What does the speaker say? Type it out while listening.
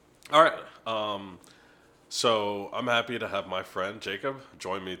All right. So I'm happy to have my friend Jacob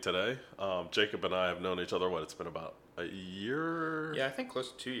join me today. Jacob and I have known each other. It's been about a year, Yeah, I think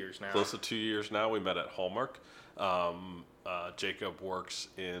close to 2 years now. close to 2 years now. We met at Hallmark. Jacob works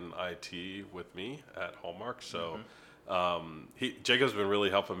in IT with me at Hallmark, so Jacob's been really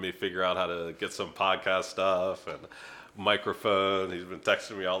helping me figure out how to get some podcast stuff and microphone. He's been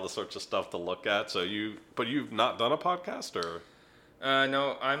texting me all the sorts of stuff to look at. But you've not done a podcast, or?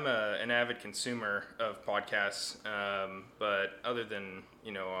 No, I'm an avid consumer of podcasts, but other than,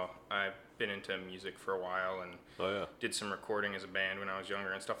 I've been into music for a while and Oh yeah, did some recording as a band when I was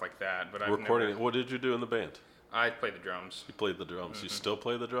younger and stuff like that. But recording. What did you do in the band? I play the drums. You played the drums. You still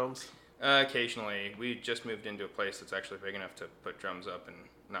play the drums? Occasionally. We just moved into a place that's actually big enough to put drums up and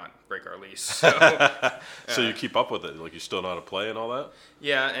not break our lease. So, So you keep up with it, like you still know how to play and all that?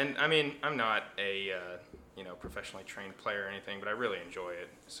 yeah, and I mean, I'm not a, professionally trained player or anything, but I really enjoy it.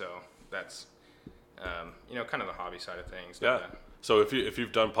 So that's, kind of the hobby side of things. Yeah. So if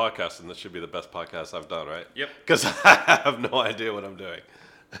you've done podcasting, this should be the best podcast I've done, right? Yep. Because I have no idea what I'm doing.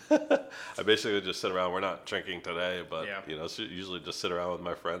 I basically just sit around. We're not drinking today, but Yeah. usually just sit around with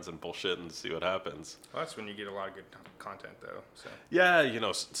my friends and bullshit and see what happens. Well, that's when you get a lot of good content, though. So.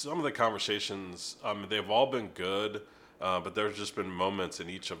 Yeah, some of the conversations, they've all been good, but there's just been moments in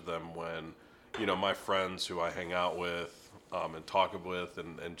each of them when, my friends who I hang out with and talk with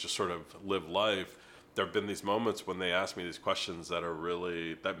and just sort of live life, there have been these moments when they ask me these questions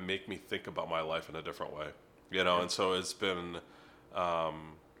that make me think about my life in a different way, and so it's been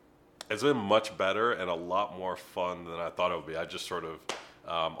much better and a lot more fun than I thought it would be. I just sort of,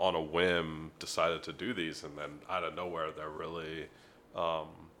 on a whim, decided to do these, and then out of nowhere,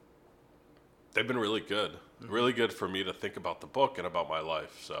 they've been really good. Really good for me to think about the book and about my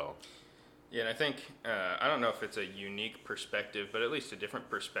life. So, yeah, and I think, I don't know if it's a unique perspective, but at least a different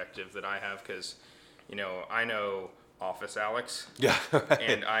perspective that I have, because, I know Office Alex. yeah, right.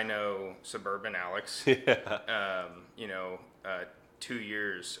 And I know Suburban Alex. Yeah. 2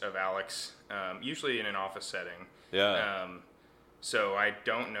 years of Alex, usually in an office setting. Yeah. So I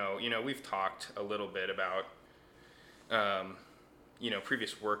don't know. We've talked a little bit about,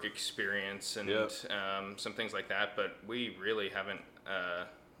 previous work experience and Yep. some things like that, but we really haven't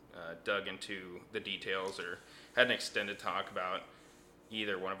dug into the details or had an extended talk about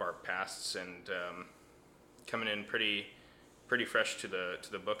either one of our pasts, and coming in pretty fresh to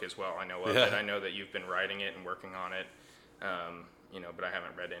the book as well. I know of it. I know that you've been writing it and working on it. But I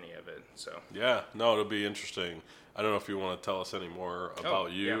haven't read any of it, so. Yeah, no, it'll be interesting. I don't know if you want to tell us any more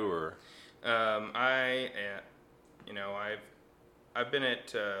about you or. I've been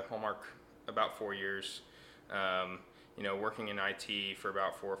at Hallmark about 4 years. Working in IT for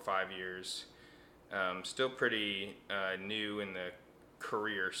about 4 or 5 years. Still pretty new in the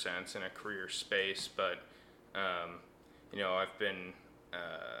career sense, in a career space, but I've been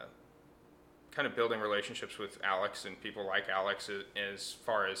kind of building relationships with Alex and people like Alex as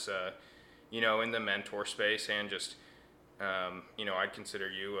far as, in the mentor space, and just, I'd consider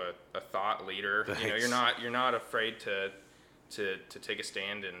you a thought leader. Thanks. You're not afraid to take a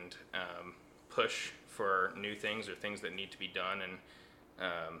stand and push for new things or things that need to be done, and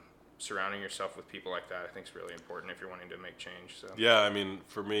surrounding yourself with people like that, I think, is really important if you're wanting to make change. So. Yeah, I mean,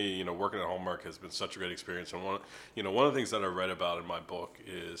 for me, working at Hallmark has been such a great experience, and one of the things that I read about in my book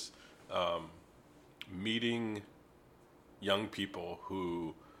is meeting young people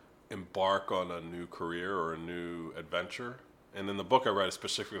who embark on a new career or a new adventure. And in the book I write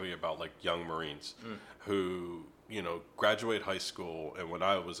specifically about like young Marines who, graduate high school, and when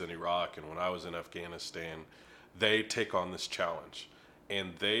I was in Iraq and when I was in Afghanistan, they take on this challenge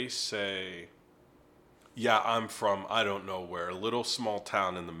and they say, yeah, I'm from, I don't know where, a little small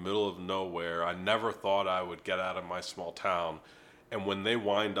town in the middle of nowhere. I never thought I would get out of my small town. And when they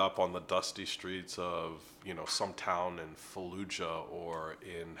wind up on the dusty streets of, some town in Fallujah or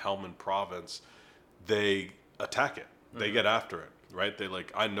in Helmand province, they attack it. They get after it, right? They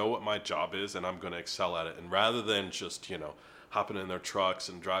I know what my job is and I'm going to excel at it. And rather than just, hopping in their trucks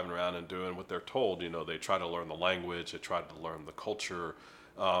and driving around and doing what they're told, they try to learn the language, they try to learn the culture.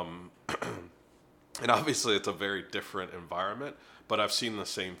 And obviously it's a very different environment, but I've seen the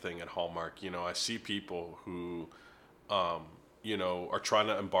same thing at Hallmark. I see people who, are trying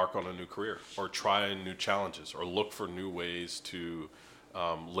to embark on a new career or try new challenges or look for new ways to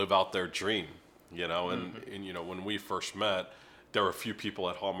live out their dream, and when we first met, there were a few people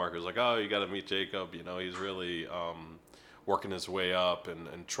at Hallmark who was like, oh, you got to meet Jacob, he's really working his way up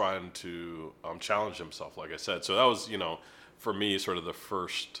and trying to challenge himself, like I said. So that was, for me, sort of the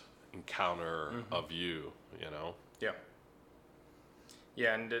first encounter of you, Yeah.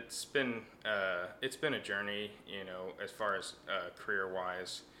 Yeah, and it's been a journey, as far as career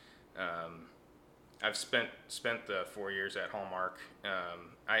wise. I've spent the 4 years at Hallmark.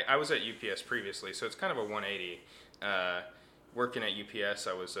 I was at UPS previously, so it's kind of a 180. Working at UPS,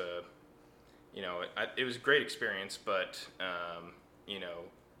 I was it was a great experience, but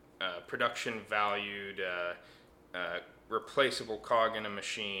production valued, replaceable cog in a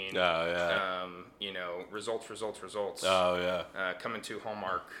machine. Oh yeah. Results. Oh yeah. Coming to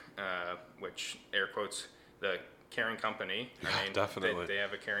Hallmark, which air quotes the caring company. I mean, Definitely. they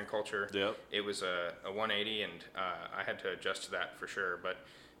have a caring culture. Yep. It was a 180, and I had to adjust to that for sure. But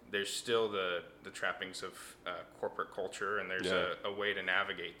there's still the trappings of corporate culture, and there's a way to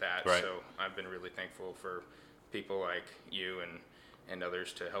navigate that. Right. So I've been really thankful for people like you and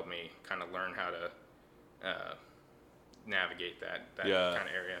others to help me kind of learn how to navigate that kind of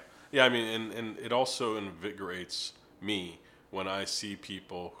area. Yeah, I mean, and it also invigorates me when I see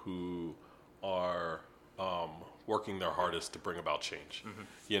people who are working their hardest to bring about change.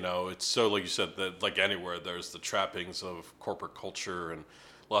 Mm-hmm. It's so, like you said, that like anywhere, there's the trappings of corporate culture, and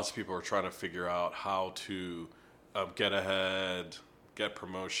lots of people are trying to figure out how to get ahead, get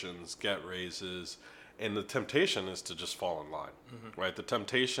promotions, get raises. And the temptation is to just fall in line, right? The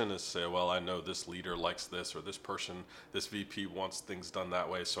temptation is to say, well, I know this leader likes this, or this person, this VP wants things done that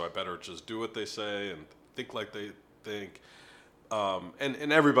way, so I better just do what they say and think like they think.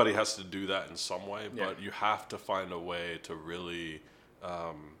 And everybody has to do that in some way, but you have to find a way to really,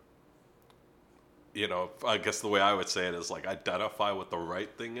 I guess the way I would say it is like identify what the right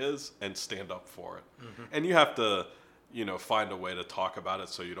thing is and stand up for it. Mm-hmm. And you have to, find a way to talk about it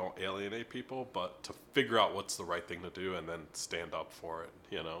so you don't alienate people, but to figure out what's the right thing to do and then stand up for it,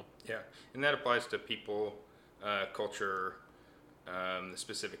 Yeah, and that applies to people, culture, the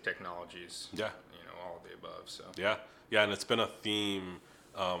specific technologies. Yeah. All of the above. So. Yeah, and it's been a theme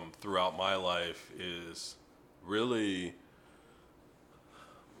throughout my life is really,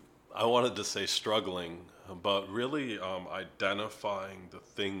 I wanted to say struggling, but really identifying the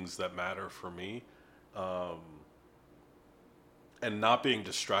things that matter for me. And not being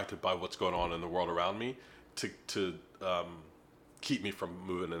distracted by what's going on in the world around me to keep me from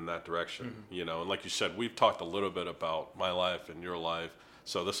moving in that direction, And like you said, we've talked a little bit about my life and your life,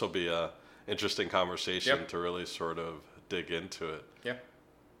 so this will be a interesting conversation to really sort of dig into it. Yeah.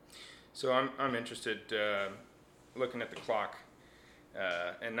 So I'm interested, looking at the clock,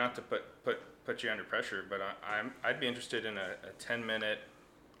 and not to put you under pressure, but I'd be interested in a 10-minute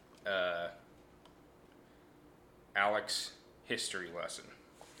Alex history lesson.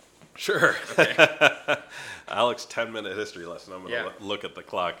 Sure. Okay. Alex, 10-minute history lesson. I'm going to look at the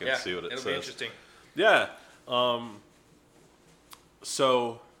clock and see what it says. It'll be interesting. Yeah.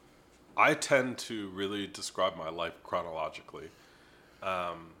 So I tend to really describe my life chronologically.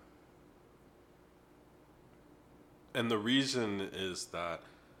 And the reason is that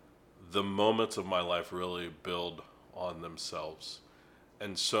the moments of my life really build on themselves.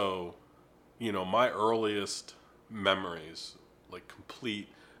 And so, my earliest memories, like complete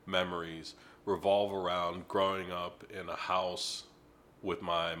memories, revolve around growing up in a house with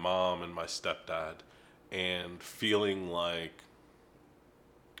my mom and my stepdad and feeling like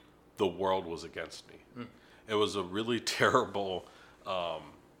the world was against me. It was a really terrible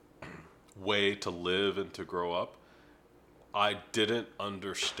way to live and to grow up. I didn't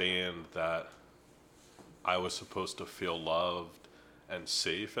understand that I was supposed to feel loved and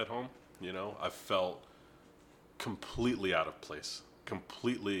safe at home. I felt completely out of place,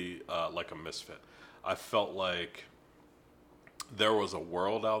 completely like a misfit. I felt like there was a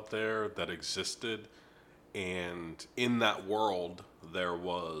world out there that existed, and in that world there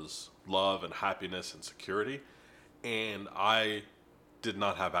was love and happiness and security, and I did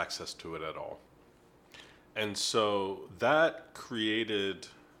not have access to it at all. And so that created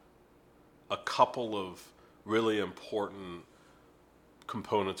a couple of really important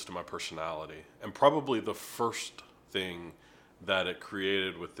components to my personality. And probably the first thing that it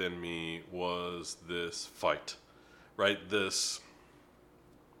created within me was this fight, right? This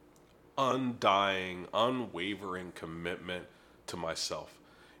undying, unwavering commitment to myself.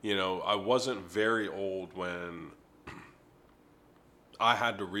 I wasn't very old when I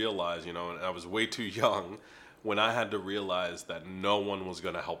had to realize, and I was way too young when I had to realize that no one was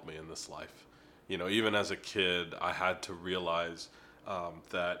going to help me in this life. Even as a kid, I had to realize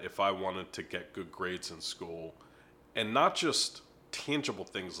that if I wanted to get good grades in school, and not just tangible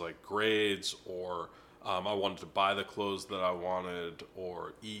things like grades or I wanted to buy the clothes that I wanted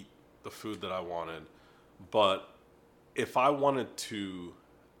or eat the food that I wanted, but if I wanted to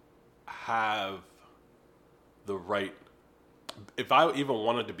have the right if I even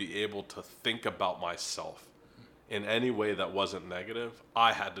wanted to be able to think about myself in any way that wasn't negative,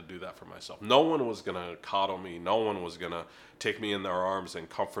 I had to do that for myself. No one was going to coddle me. No one was going to take me in their arms and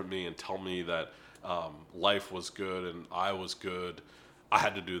comfort me and tell me that life was good and I was good. I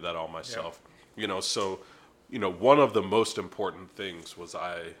had to do that all myself. Yeah. So, one of the most important things was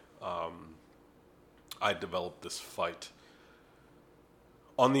I developed this fight.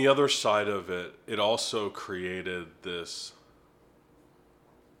 On the other side of it, it also created this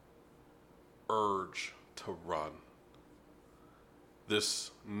urge to run.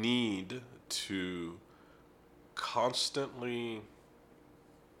 This need to constantly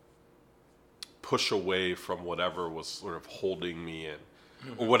push away from whatever was sort of holding me in,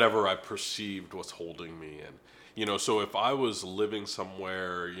 or whatever I perceived was holding me in. So if I was living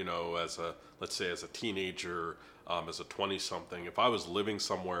somewhere, let's say as a teenager, as a 20-something, if I was living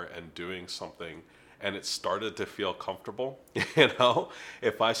somewhere and doing something and it started to feel comfortable,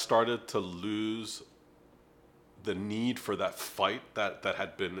 if I started to lose the need for that fight that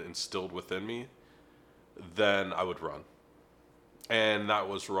had been instilled within me, then I would run. And that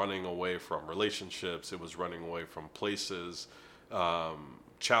was running away from relationships. It was running away from places,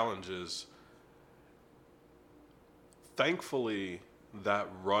 challenges. Thankfully, that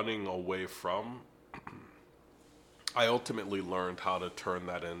running away from, I ultimately learned how to turn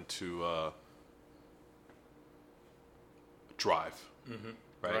that into drive. Mm-hmm.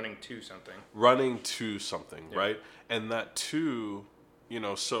 Right? Running to something, yeah. Right? And that too,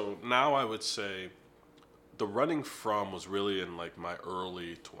 so now I would say the running from was really in like my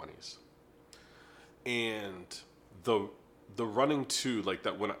early 20s. And the running to, like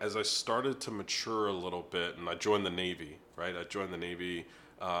that, as I started to mature a little bit and I joined the Navy, right? I joined the Navy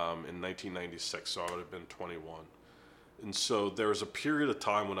in 1996, so I would have been 21. And so there was a period of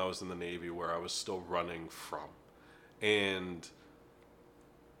time when I was in the Navy where I was still running from. And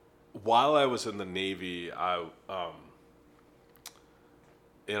while I was in the Navy, I'm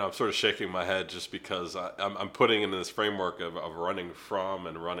sort of shaking my head just because I'm putting in this framework of running from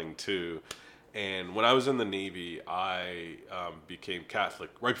and running to. And when I was in the Navy, I became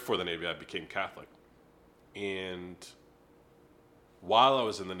Catholic. Right before the Navy, I became Catholic. And while I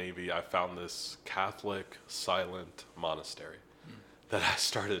was in the Navy, I found this Catholic silent monastery that I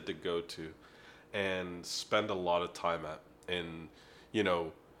started to go to and spend a lot of time at. And,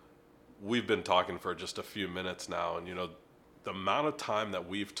 we've been talking for just a few minutes now, and the amount of time that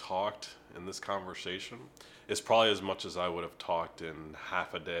we've talked in this conversation is probably as much as I would have talked in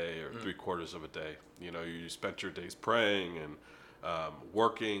half a day or 3/4 of a day. You spent your days praying and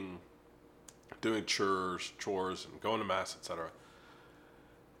working, doing chores and going to mass, etc.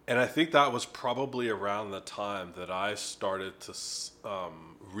 And I think that was probably around the time that I started to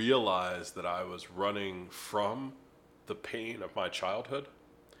realize that I was running from the pain of my childhood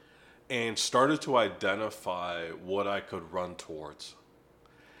and started to identify what I could run towards.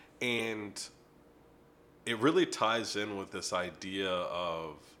 And it really ties in with this idea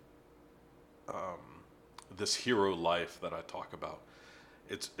of this hero life that I talk about.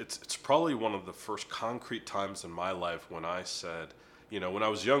 It's probably one of the first concrete times in my life when I said, when I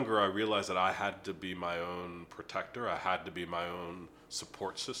was younger, I realized that I had to be my own protector. I had to be my own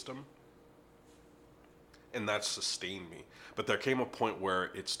support system. And that sustained me. But there came a point where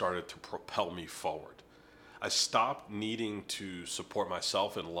it started to propel me forward. I stopped needing to support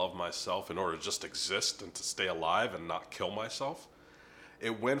myself and love myself in order to just exist and to stay alive and not kill myself.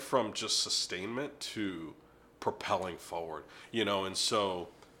 It went from just sustainment to propelling forward, and so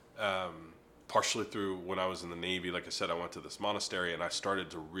partially through when I was in the Navy, like I said, I went to this monastery and I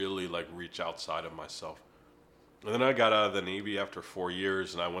started to really reach outside of myself. And then I got out of the Navy after 4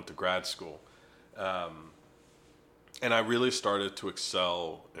 years and I went to grad school. And I really started to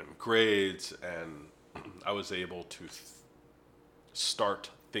excel in grades, and I was able to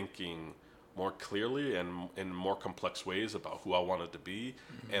start thinking more clearly and in more complex ways about who I wanted to be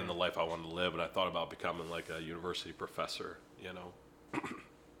and the life I wanted to live. And I thought about becoming like a university professor,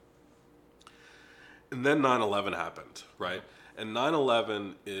 And then 9/11 happened, right? And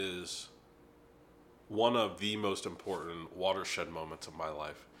 9/11 is one of the most important watershed moments of my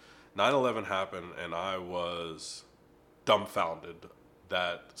life. 9/11 happened, and I was dumbfounded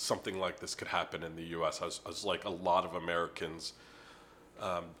that something like this could happen in the U.S. I was like a lot of Americans,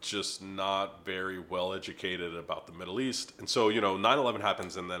 just not very well educated about the Middle East. And so, 9/11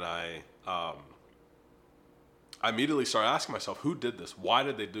 happens, and then I immediately started asking myself, who did this? Why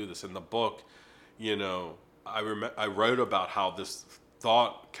did they do this? In the book, I wrote about how this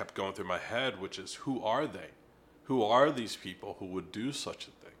thought kept going through my head, which is, who are they? Who are these people who would do such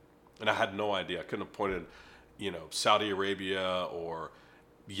a thing? And I had no idea. I couldn't have pointed Saudi Arabia or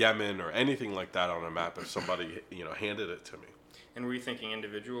Yemen or anything like that on a map if somebody, handed it to me. And were you thinking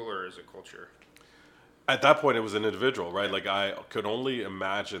individual or as a culture? At that point, it was an individual, right? Like, I could only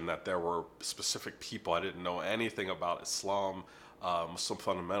imagine that there were specific people. I didn't know anything about Islam, Muslim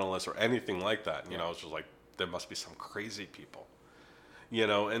fundamentalists, or anything like that. I was just like, there must be some crazy people.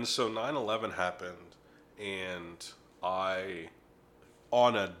 And so 9/11 happened, and I,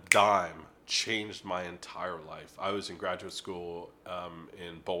 on a dime, changed my entire life. I was in graduate school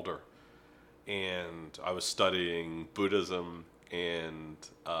in Boulder, and I was studying Buddhism and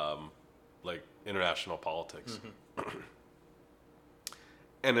like international politics.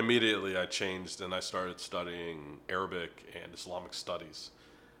 And immediately I changed and I started studying Arabic and Islamic studies.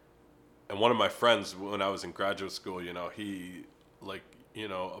 And one of my friends, when I was in graduate school, he,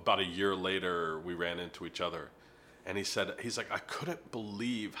 about a year later, we ran into each other. And he's like, I couldn't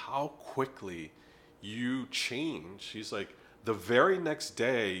believe how quickly you changed. He's like, the very next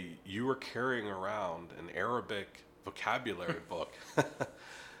day you were carrying around an Arabic vocabulary book,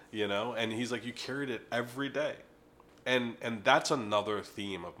 and he's like, you carried it every day. And that's another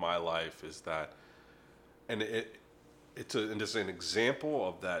theme of my life is that, and it's an example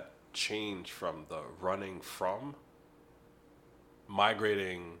of that change from the running from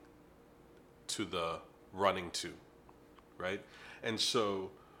migrating to the running to, right? And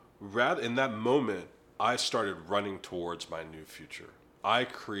so in that moment, I started running towards my new future. I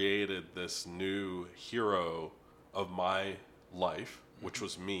created this new hero of my life, which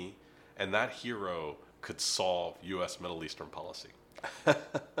was me, and that hero could solve U.S. Middle Eastern policy.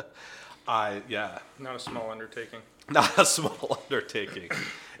 Not a small undertaking. Not a small undertaking.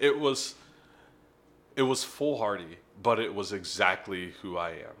 It was foolhardy, but it was exactly who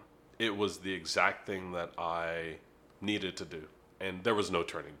I am. It was the exact thing that I needed to do, and there was no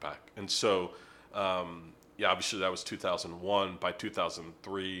turning back. And so, obviously that was 2001. By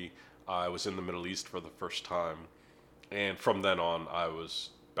 2003, I was in the Middle East for the first time, and from then on, I was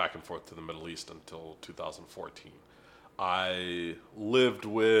back and forth to the Middle East until 2014. I lived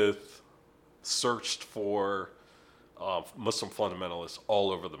with, searched for Muslim fundamentalists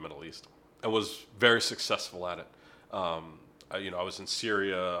all over the Middle East and was very successful at it. I was in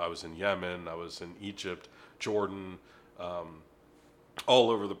Syria, I was in Yemen, I was in Egypt, Jordan,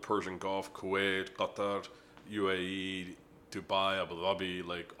 all over the Persian Gulf, Kuwait, Qatar, UAE, Dubai, Abu Dhabi,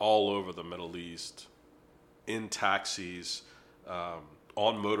 like all over the Middle East, in taxis,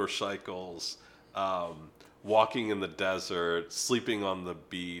 on motorcycles, walking in the desert, sleeping on the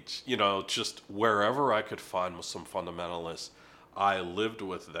beach, just wherever I could find Muslim fundamentalists, I lived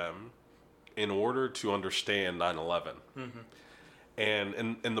with them in order to understand 9/11.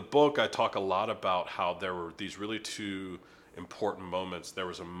 And in the book, I talk a lot about how there were these really two important moments. There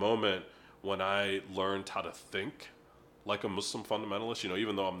was a moment when I learned how to think like a Muslim fundamentalist.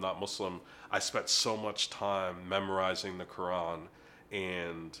 Even though I'm not Muslim, I spent so much time memorizing the Quran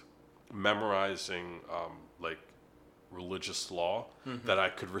and memorizing religious law that I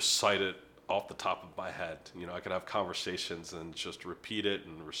could recite it off the top of my head. I could have conversations and just repeat it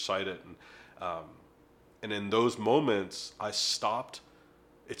and recite it. And in those moments, it stopped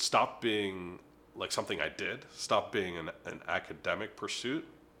being like something I did, stopped being an academic pursuit,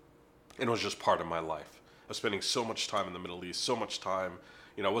 and it was just part of my life. I was spending so much time in the Middle East, so much time,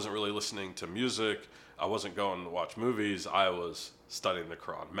 I wasn't really listening to music, I wasn't going to watch movies, I was studying the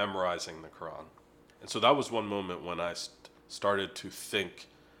Quran, memorizing the Quran. And so that was one moment when I started to think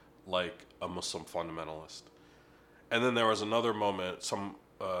like a Muslim fundamentalist. And then there was another moment, some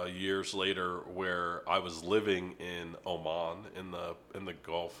years later, where I was living in Oman in the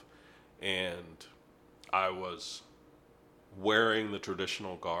Gulf, and I was wearing the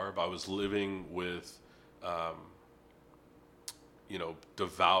traditional garb. I was living with,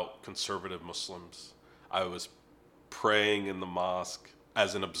 devout conservative Muslims. I was praying in the mosque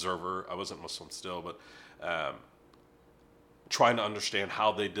as an observer. I wasn't Muslim still, but trying to understand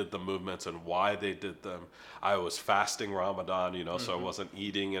how they did the movements and why they did them. I was fasting Ramadan, so I wasn't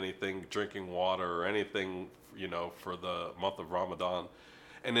eating anything, drinking water or anything, for the month of Ramadan.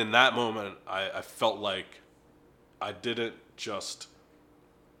 And in that moment, I felt like I didn't just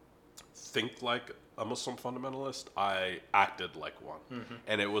think like a Muslim fundamentalist, I acted like one.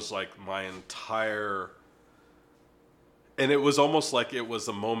 And it was like my entire... And it was almost like it was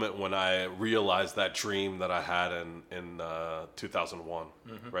a moment when I realized that dream that I had in 2001,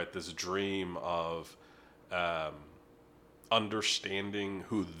 right? This dream of understanding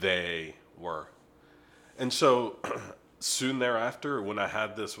who they were. And so soon thereafter, when I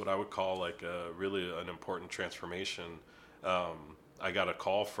had this, what I would call like really an important transformation, I got a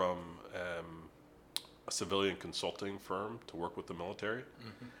call from a civilian consulting firm to work with the military.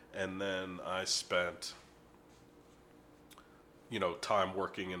 And then I spent, time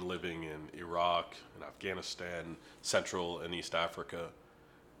working and living in Iraq and Afghanistan, Central and East Africa.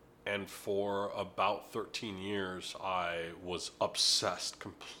 And for about 13 years, I was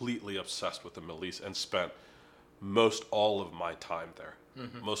completely obsessed with the Middle East, and spent most all of my time there.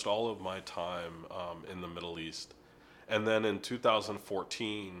 Most all of my time in the Middle East. And then in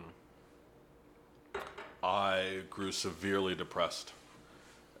 2014, I grew severely depressed.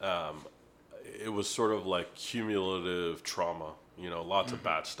 It was sort of like cumulative trauma. Lots of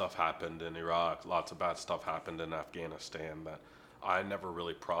bad stuff happened in Iraq, lots of bad stuff happened in Afghanistan that I never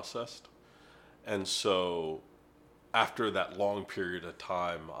really processed. And so after that long period of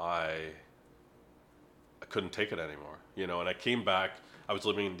time, I couldn't take it anymore, and I came back. I was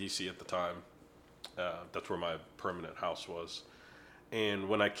living in DC at the time. That's where my permanent house was. And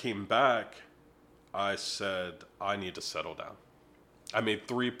when I came back, I said, I need to settle down. I made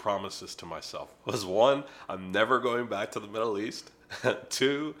 3 promises to myself. Was 1, I'm never going back to the Middle East.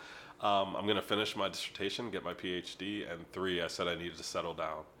 2, I'm going to finish my dissertation, get my PhD. And 3, I said I needed to settle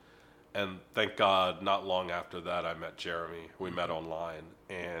down. And thank God, not long after that, I met Jeremy. We met online.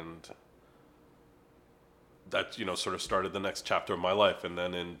 And that, sort of started the next chapter of my life. And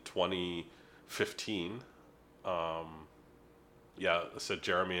then in 2015, I said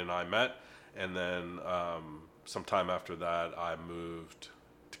Jeremy and I met. And then sometime after that, I moved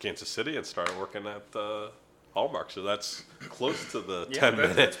to Kansas City and started working at Hallmark. So that's close to the 10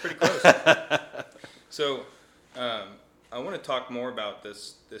 minutes. That's pretty close. So I want to talk more about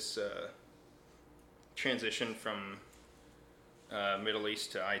this transition from Middle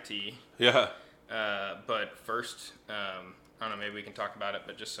East to IT. Yeah. But first, I don't know, maybe we can talk about it,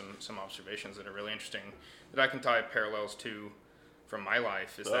 but just some observations that are really interesting that I can tie parallels to from my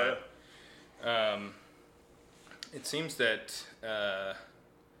life is it seems that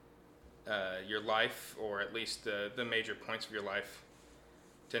your life, or at least the major points of your life,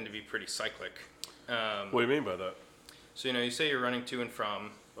 tend to be pretty cyclic. What do you mean by that? So, you say you're running to and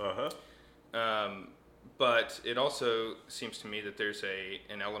from. But it also seems to me that there's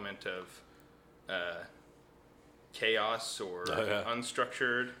an element of chaos or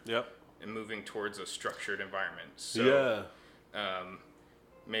unstructured, and moving towards a structured environment. So,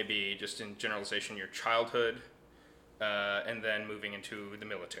 maybe just in generalization, your childhood, and then moving into the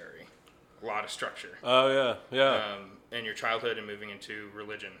military. A lot of structure. Oh, yeah. And your childhood and moving into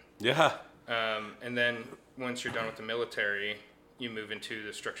religion. Yeah. And then once you're done with the military, you move into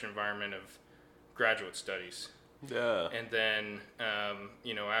the structured environment of graduate studies. Yeah. And then,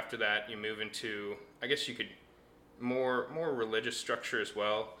 after that, you move into, I guess you could, more religious structure as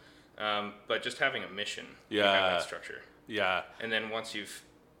well, but just having a mission. You have that structure. Yeah. And then once you've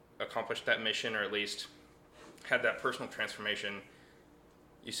accomplished that mission, or at least had that personal transformation,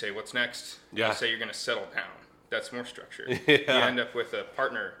 you say, what's next? Yeah. You say you're going to settle down. That's more structured. Yeah. You end up with a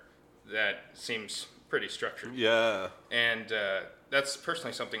partner that seems pretty structured. Yeah. And that's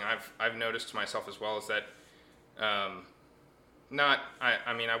personally something I've noticed myself as well, is that I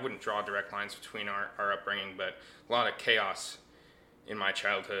wouldn't draw direct lines between our upbringing, but a lot of chaos in my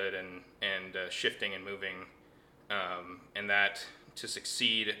childhood and shifting and moving, and that to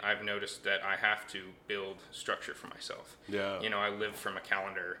succeed, I've noticed that I have to build structure for myself. Yeah. I live from a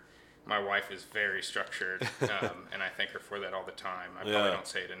calendar. My wife is very structured, and I thank her for that all the time. I probably don't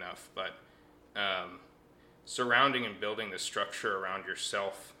say it enough, but surrounding and building the structure around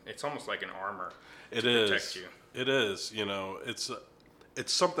yourself, it's almost like an armor to protect you. It is.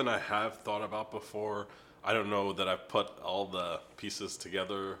 It's something I have thought about before. I don't know that I've put all the pieces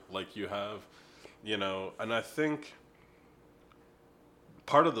together like you have, and I think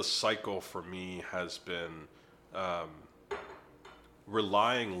part of the cycle for me has been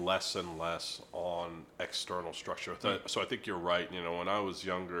relying less and less on external structure. So I think you're right. When I was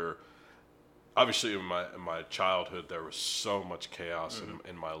younger, obviously in my childhood, there was so much chaos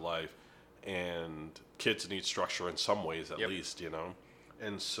in my life, and kids need structure in some ways at least,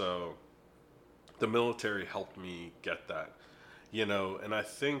 And so the military helped me get that, and I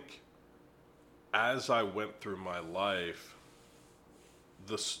think as I went through my life,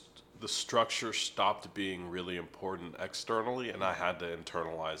 the structure stopped being really important externally, and I had to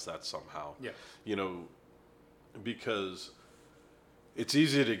internalize that somehow. Yeah. Because it's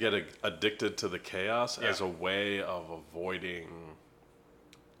easy to get addicted to the chaos as a way of avoiding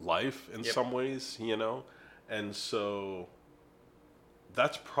life in some ways, and so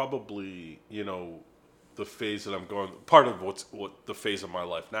that's probably, the phase that I'm going. Part of what the phase of my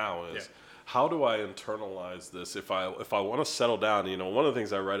life now is. Yeah. How do I internalize this? If I want to settle down, one of the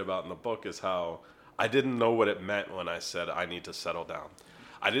things I write about in the book is how I didn't know what it meant when I said I need to settle down.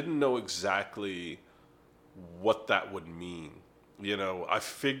 I didn't know exactly what that would mean. You know, I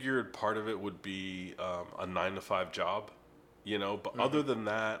figured part of it would be a 9 to 5 job, you know, but other than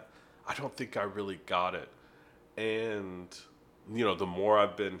that, I don't think I really got it. And, you know, the more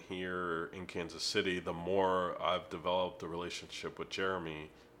I've been here in Kansas City, the more I've developed a relationship with Jeremy.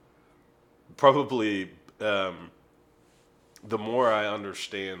 Probably the more I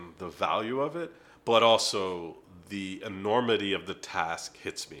understand the value of it, but also the enormity of the task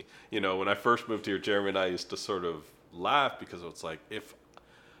hits me. You know, when I first moved here, Jeremy and I used to sort of laugh because it's like,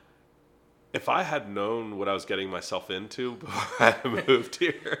 if I had known what I was getting myself into before I moved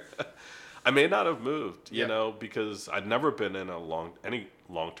here, I may not have moved, you know, because I'd never been in any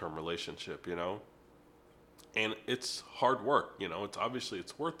long-term relationship, you know. And it's hard work, you know.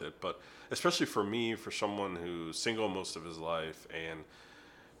 It's worth it, but especially for me, for someone who's single most of his life and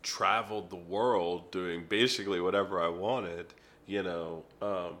traveled the world doing basically whatever I wanted, you know,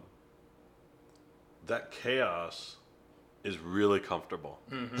 that chaos is really comfortable.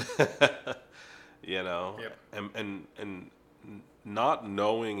 You know, and not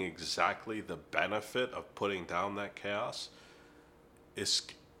knowing exactly the benefit of putting down that chaos is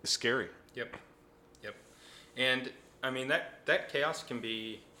scary. Yep. And I mean that chaos can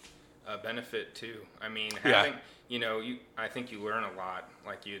be a benefit too. I mean, having you know, I think you learn a lot.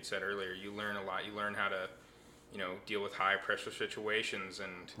 Like you had said earlier, you learn a lot. You learn how to, you know, deal with high pressure situations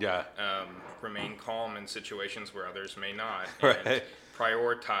and remain calm in situations where others may not. And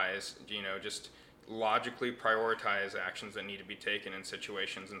prioritize, you know, just logically prioritize actions that need to be taken in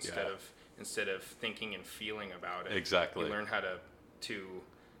situations instead of thinking and feeling about it. Exactly. You learn how to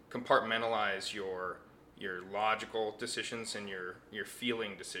compartmentalize your logical decisions and your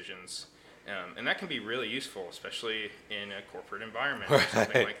feeling decisions. And that can be really useful, especially in a corporate environment or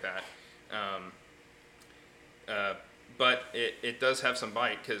something like that. But it does have some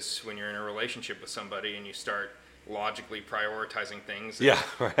bite, because when you're in a relationship with somebody and you start logically prioritizing things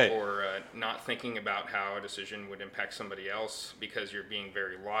or not thinking about how a decision would impact somebody else because you're being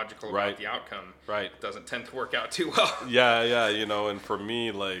very logical about the outcome, it doesn't tend to work out too well. You know, and for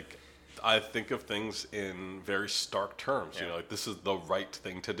me, like, I think of things in very stark terms, you know, like this is the right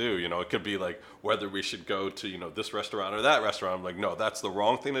thing to do. You know, it could be like whether we should go to, you know, this restaurant or that restaurant. I'm like, no, that's the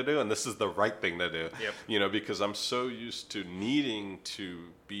wrong thing to do, and this is the right thing to do. You know, because I'm so used to needing to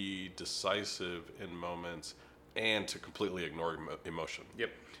be decisive in moments and to completely ignore emotion.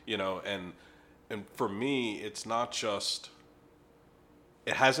 You know, and for me, it's not just,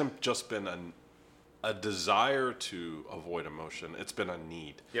 it hasn't just been a desire to avoid emotion. It's been a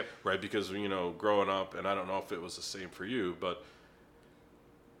need. Right? Because, you know, growing up, and I don't know if it was the same for you, but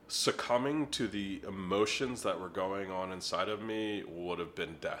succumbing to the emotions that were going on inside of me would have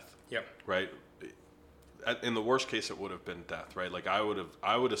been death. Right? In the worst case, it would have been death, right? Like I would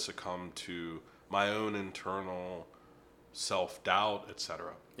have succumbed to my own internal self-doubt,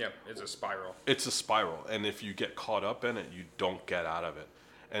 etc. It's a spiral. It's a spiral. And if you get caught up in it, you don't get out of it.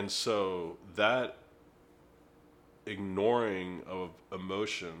 And so that ignoring of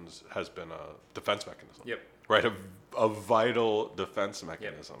emotions has been a defense mechanism. Right? A vital defense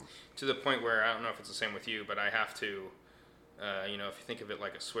mechanism. To the point where, I don't know if it's the same with you, but I have to, you know, if you think of it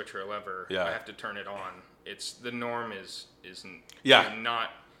like a switch or a lever, I have to turn it on. It's the norm is to not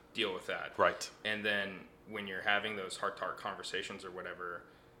deal with that. And then when you're having those heart-to-heart conversations or whatever,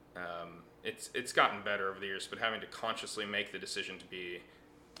 it's gotten better over the years, but having to consciously make the decision to be,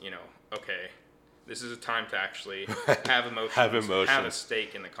 you know, okay, this is a time to actually have emotions, have a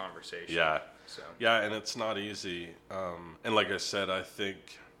stake in the conversation. So. And it's not easy. And like I said, I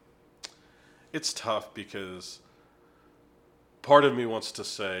think it's tough because part of me wants to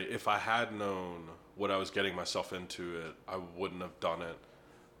say, if I had known what I was getting myself into, I wouldn't have done it.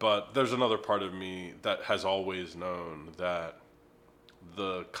 But there's another part of me that has always known that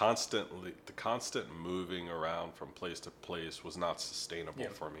the constant moving around from place to place was not sustainable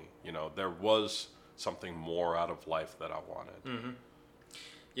for me. You know, there was something more out of life that I wanted.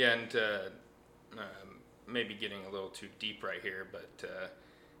 And maybe getting a little too deep right here, but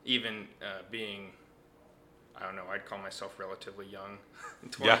even being, I don't know, I'd call myself relatively young,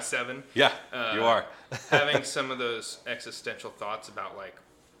 27. You are. Having some of those existential thoughts about, like,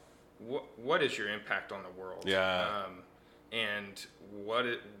 what is your impact on the world? And what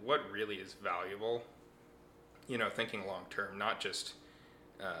really is valuable, you know, thinking long term, not just,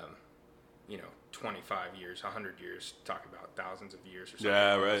 you know, 25 years, 100 years, talk about thousands of years or something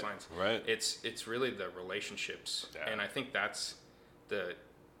along those lines. It's really the relationships. And I think that's the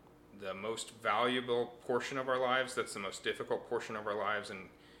most valuable portion of our lives. That's the most difficult portion of our lives. And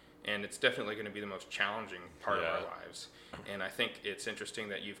and it's definitely going to be the most challenging part of Yeah. our lives. And I think it's interesting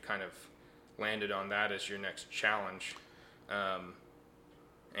that you've kind of landed on that as your next challenge.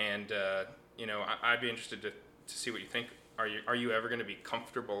 You know, I'd be interested to see what you think. Are you ever going to be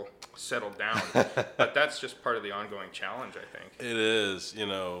comfortable, settled down? But that's just part of the ongoing challenge, I think. It is, you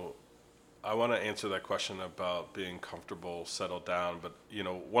know, I want to answer that question about being comfortable, settled down. But, you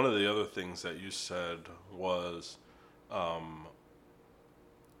know, one of the other things that you said was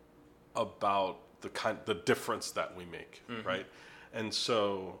about the difference that we make, right? And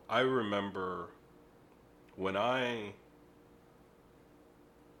so I remember when I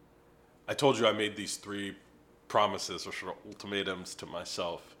told you I made these 3 promises or sort of ultimatums to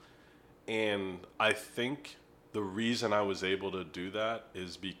myself. And I think the reason I was able to do that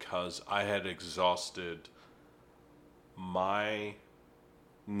is because I had exhausted my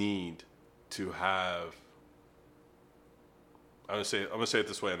need to have, I'm gonna say it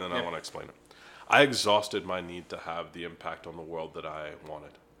this way, and then I want to explain it. I exhausted my need to have the impact on the world that I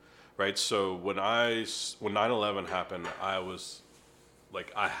wanted, right? So when 9/11 happened, I was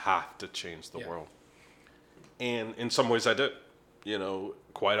like, I have to change the world. And in some ways I did. You know,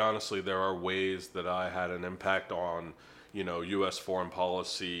 quite honestly, there are ways that I had an impact on, you know, U.S. foreign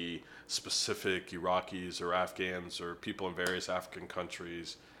policy, specific Iraqis or Afghans or people in various African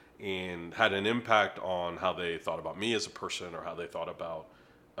countries, and had an impact on how they thought about me as a person, or how they thought about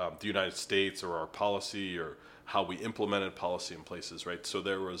the United States or our policy, or how we implemented policy in places, right? So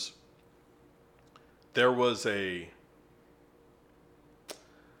there was a,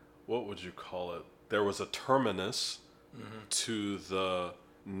 what would you call it? There was a terminus to the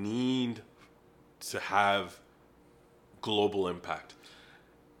need to have global impact.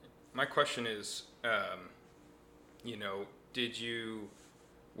 My question is, you know,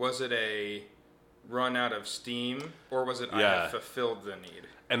 was it a run out of steam, or was it I have fulfilled the need?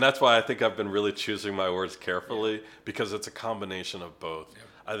 And that's why I think I've been really choosing my words carefully, because it's a combination of both.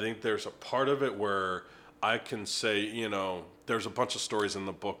 I think there's a part of it where I can say, you know, there's a bunch of stories in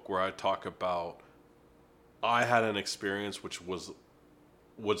the book where I talk about I had an experience which was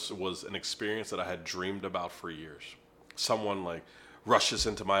an experience that I had dreamed about for years. Someone like rushes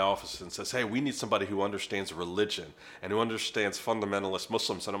into my office and says, "Hey, we need somebody who understands religion and who understands fundamentalist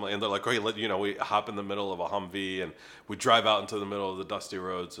Muslims." And they're like, "Okay, you know," we hop in the middle of a Humvee and we drive out into the middle of the dusty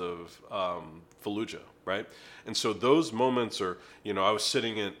roads of Fallujah, right? And so those moments are, you know, I was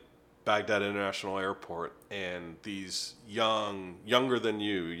sitting at Baghdad International Airport, and these younger than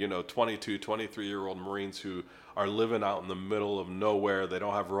you know, 22, 23-year-old Marines who are living out in the middle of nowhere. They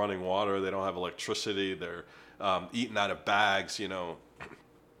don't have running water. They don't have electricity. They're eating out of bags, you know.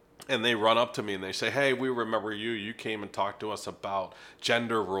 And they run up to me and they say, "Hey, we remember you. You came and talked to us about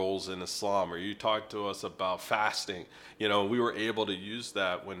gender roles in Islam, or you talked to us about fasting." You know, we were able to use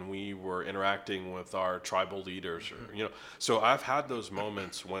that when we were interacting with our tribal leaders, or, you know. So I've had those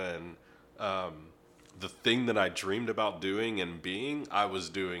moments when the thing that I dreamed about doing and being, I was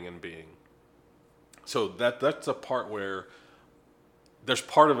doing and being. So that's a part where there's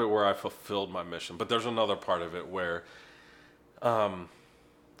part of it where I fulfilled my mission, but there's another part of it where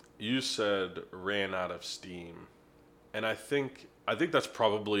you said ran out of steam, and I think that's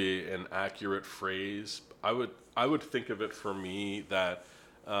probably an accurate phrase. I would think of it for me that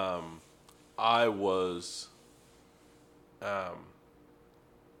I was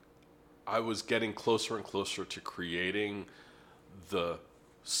getting closer and closer to creating the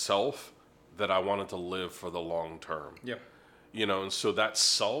self that I wanted to live for the long term. Yeah. You know, and so that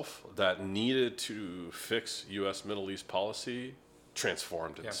self that needed to fix U.S. Middle East policy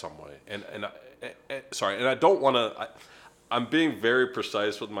transformed in some way. And I don't want to. I'm being very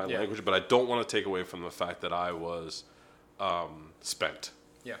precise with my language, but I don't want to take away from the fact that I was spent.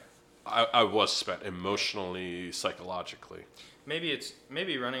 Yeah. I was spent emotionally, psychologically.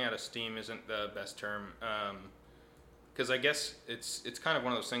 Maybe running out of steam isn't the best term, because I guess it's kind of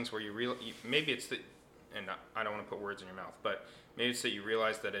one of those things where maybe it's and I don't want to put words in your mouth, but maybe it's that you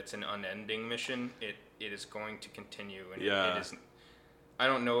realize that it's an unending mission. It is going to continue, and it isn't. I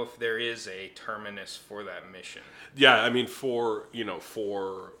don't know if there is a terminus for that mission. Yeah, I mean, for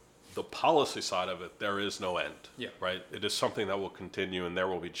the policy side of it, there is no end. Yeah. Right? It is something that will continue, and there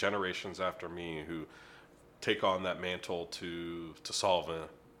will be generations after me who take on that mantle to solve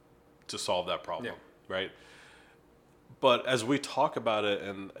that problem. Yeah. Right? But as we talk about it,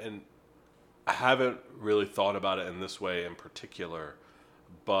 and I haven't really thought about it in this way in particular,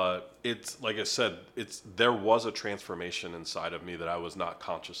 but it's like I said, there was a transformation inside of me that I was not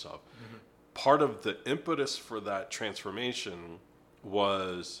conscious of. Mm-hmm. Part of the impetus for that transformation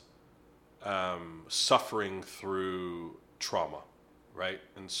was suffering through trauma, right?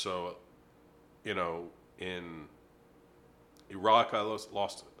 And so, in Iraq, I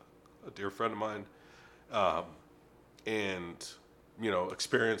lost a dear friend of mine, um, and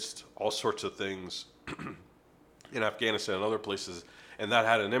experienced all sorts of things in Afghanistan and other places, and that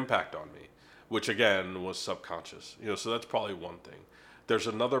had an impact on me, which again was subconscious. So that's probably one thing. There's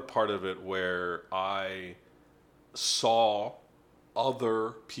another part of it where I saw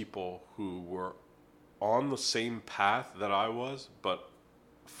other people who were on the same path that I was, but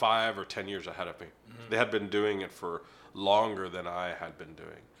 5 or 10 years ahead of me. Mm-hmm. They had been doing it for longer than I had been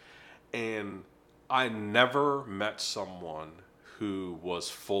doing. And I never met someone who was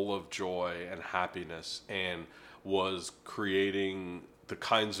full of joy and happiness and was creating the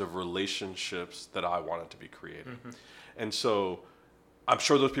kinds of relationships that I wanted to be creating. Mm-hmm. And so I'm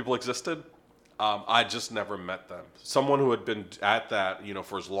sure those people existed. I just never met them. Someone who had been at that,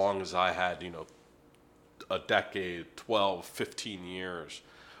 for as long as I had, a decade, 12, 15 years,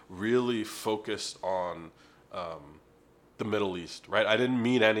 really focused on the Middle East, right? I didn't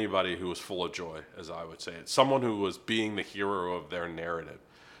meet anybody who was full of joy, as I would say. It's someone who was being the hero of their narrative,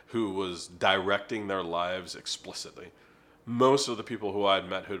 who was directing their lives explicitly. Most of the people who I'd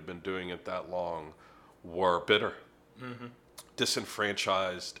met who had been doing it that long were bitter, mm-hmm.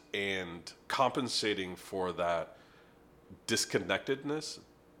 disenfranchised, and compensating for that disconnectedness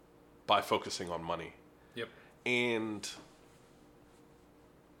by focusing on money. Yep. And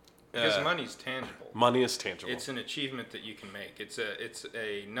because money's tangible. Money is tangible. It's an achievement that you can make. It's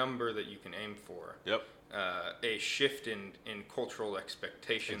a number that you can aim for. Yep. A shift in cultural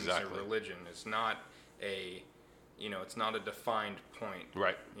expectations exactly. or religion is not it's not a defined point.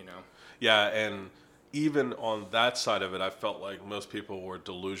 Right. Yeah, and even on that side of it, I felt like most people were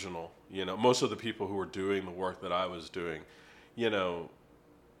delusional. Most of the people who were doing the work that I was doing,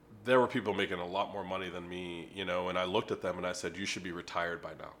 there were people making a lot more money than me, and I looked at them and I said, you should be retired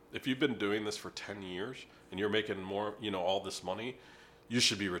by now. If you've been doing this for 10 years and you're making more, all this money, you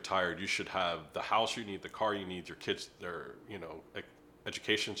should be retired. You should have the house you need, the car you need, your kids, their,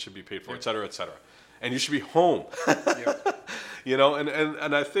 education should be paid for, et cetera, et cetera. And you should be home,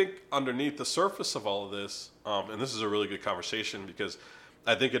 and I think underneath the surface of all of this, and this is a really good conversation because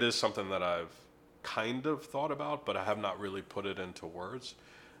I think it is something that I've kind of thought about, but I have not really put it into words.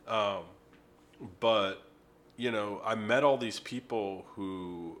 But I met all these people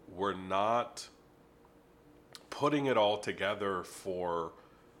who were not putting it all together for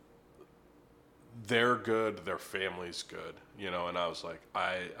their good, their family's good, and I was like,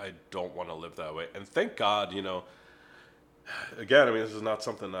 I don't want to live that way. And thank God, again, this is not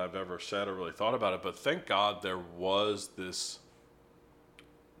something I've ever said or really thought about it, but thank God there was this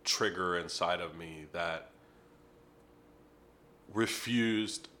trigger inside of me that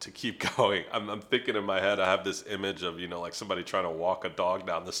refused to keep going. I'm thinking in my head, I have this image of, like somebody trying to walk a dog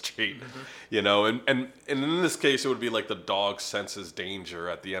down the street, mm-hmm. and in this case, it would be like the dog senses danger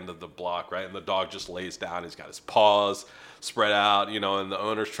at the end of the block, right? And the dog just lays down. He's got his paws spread out, and the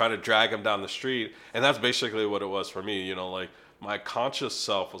owner's trying to drag him down the street. And that's basically what it was for me, like my conscious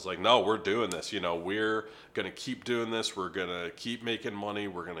self was like, no, we're doing this. We're going to keep doing this. We're going to keep making money.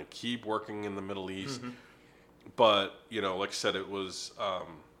 We're going to keep working in the Middle East. Mm-hmm. But, like I said, it was, I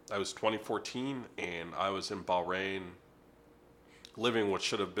was 2014 and I was in Bahrain living what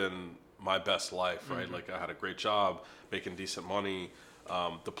should have been my best life, right? Mm-hmm. Like I had a great job, making decent money.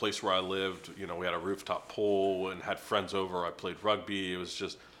 The place where I lived, we had a rooftop pool and had friends over. I played rugby. It was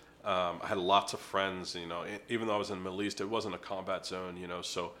just, I had lots of friends, even though I was in the Middle East, it wasn't a combat zone,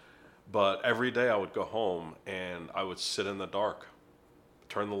 so, but every day I would go home and I would sit in the dark.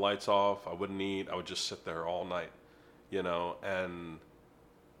 Turn the lights off. I wouldn't eat. I would just sit there all night, and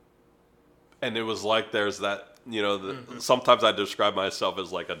it was like there's that, mm-hmm. Sometimes I describe myself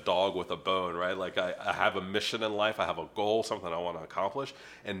as like a dog with a bone, right? Like I have a mission in life. I have a goal, something I want to accomplish,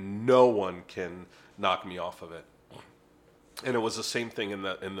 and no one can knock me off of it. And it was the same thing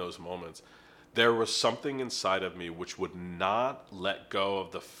in those moments. There was something inside of me which would not let go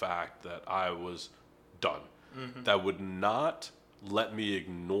of the fact that I was done. Mm-hmm. That would not let me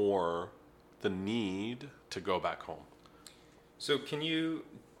ignore the need to go back home. So can you,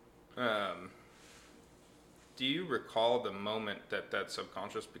 do you recall the moment that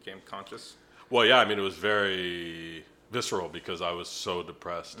subconscious became conscious? Well, yeah, it was very visceral because I was so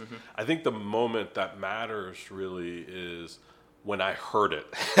depressed. Mm-hmm. I think the moment that matters really is when I heard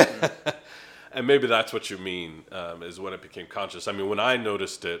it. Mm-hmm. And maybe that's what you mean, is when it became conscious. When I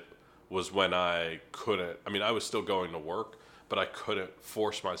noticed it was when I couldn't, I was still going to work, but I couldn't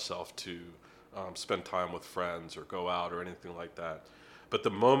force myself to spend time with friends or go out or anything like that. But the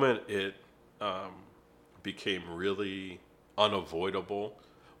moment it became really unavoidable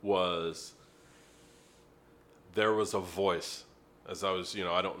was there was a voice as I was,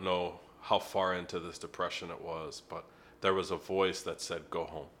 I don't know how far into this depression it was, but there was a voice that said, go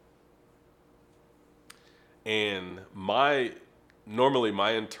home. And normally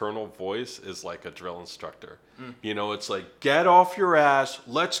my internal voice is like a drill instructor. It's like, get off your ass,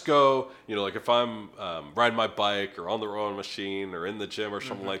 let's go. Like if I'm riding my bike or on the rowing machine or in the gym or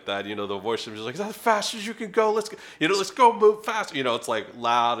something like that, the voice is just like, is that as fast as you can go? Let's go, let's go move fast. It's like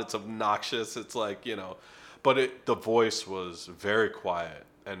loud, it's obnoxious. It's like, but the voice was very quiet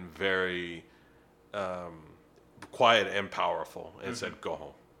and very quiet and powerful and said, go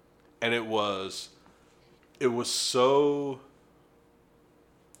home. And it was so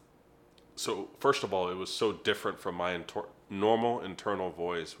first of all, it was so different from my normal internal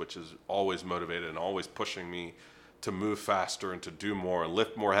voice, which is always motivated and always pushing me to move faster and to do more and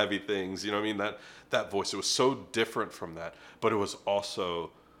lift more heavy things. That voice, it was so different from that, but it was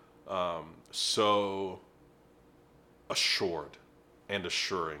also so assured and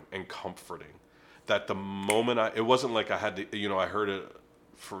assuring and comforting that the moment it wasn't like I had to, I heard it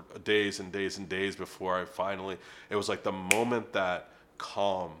for days and days and days before it was like the moment that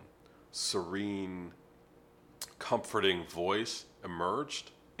calm, serene, comforting voice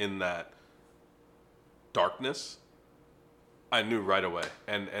emerged in that darkness, I knew right away.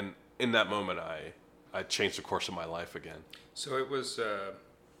 And in that moment, I changed the course of my life again. So it was,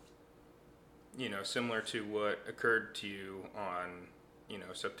 similar to what occurred to you on,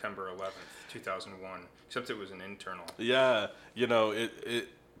 September 11th, 2001, except it was an internal. Yeah.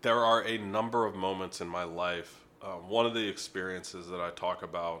 There are a number of moments in my life. One of the experiences that I talk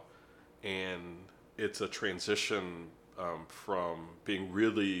about, and it's a transition from being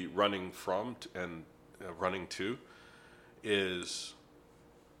really running from and running to, is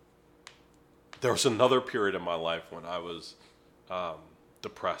there was another period in my life when I was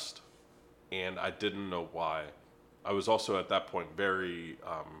depressed, and I didn't know why. I was also at that point very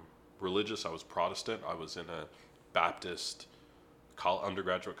religious. I was Protestant. I was in a Baptist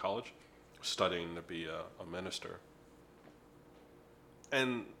undergraduate college studying to be a minister.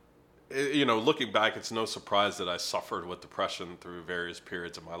 And, looking back, it's no surprise that I suffered with depression through various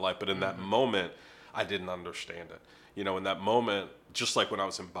periods of my life. But in that moment, I didn't understand it. In that moment, just like when I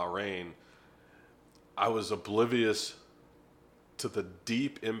was in Bahrain, I was oblivious to the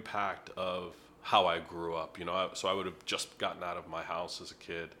deep impact of how I grew up. So I would have just gotten out of my house as a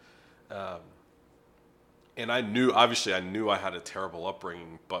kid. And I knew I had a terrible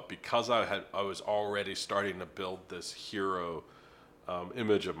upbringing, but because I was already starting to build this hero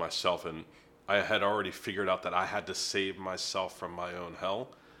image of myself, and I had already figured out that I had to save myself from my own hell.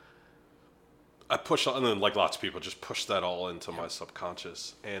 I pushed on, and then like lots of people, just pushed that all into my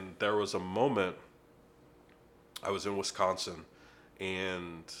subconscious. And there was a moment, I was in Wisconsin,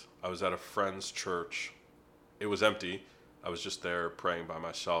 and I was at a friend's church. It was empty. I was just there praying by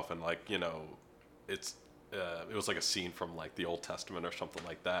myself, and it was like a scene from like the Old Testament or something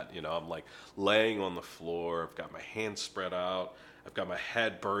like that. I'm like laying on the floor. I've got my hands spread out. I've got my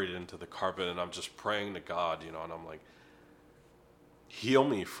head buried into the carpet, and I'm just praying to God, and I'm like, heal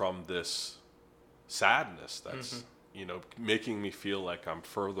me from this sadness that's, making me feel like I'm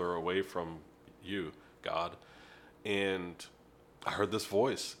further away from you, God. And I heard this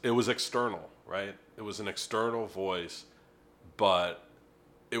voice. It was external, right? It was an external voice, but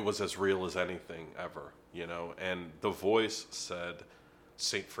it was as real as anything ever, and the voice said,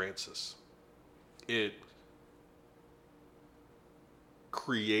 St. Francis. It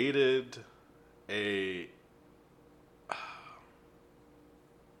created a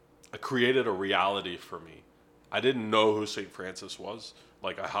reality for me. I didn't know who St. Francis was.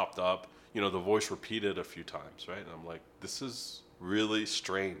 Like, I hopped up, the voice repeated a few times, right? And I'm like, this is really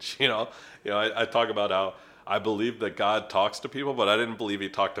strange, I talk about how I believe that God talks to people, but I didn't believe he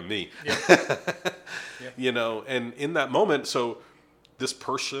talked to me. Yeah. And in that moment, so this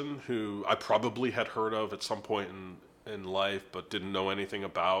person who I probably had heard of at some point in life, but didn't know anything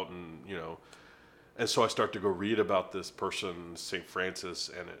about, and so I start to go read about this person, St.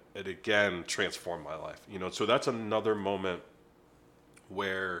 Francis, and it again transformed my life, so that's another moment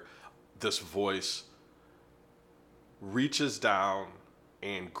where this voice reaches down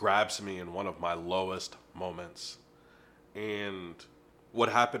and grabs me in one of my lowest moments. And what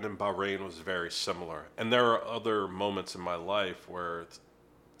happened in Bahrain was very similar. And there are other moments in my life where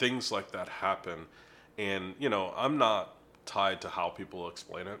things like that happen. And, I'm not tied to how people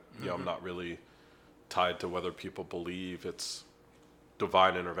explain it. I'm not really tied to whether people believe it's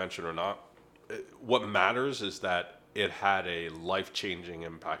divine intervention or not. What matters is that it had a life-changing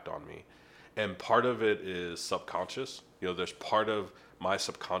impact on me. And part of it is subconscious. There's part of my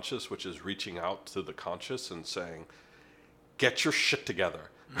subconscious which is reaching out to the conscious and saying, get your shit together,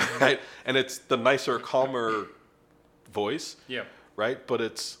 right? And it's the nicer, calmer voice, Yeah. right? But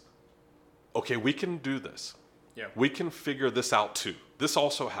it's, okay, we can do this. Yeah. We can figure this out too. This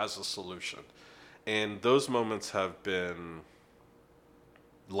also has a solution. And those moments have been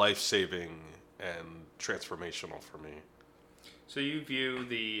life-saving and transformational for me. So you view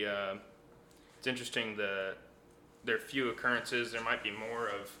it's interesting, there are few occurrences, there might be more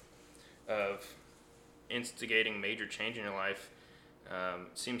of instigating major change in your life.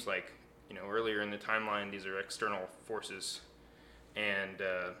 It seems like, earlier in the timeline, these are external forces, and,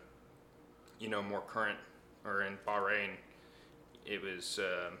 more current, or in Bahrain, it was,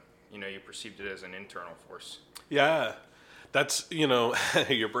 you perceived it as an internal force. Yeah, that's,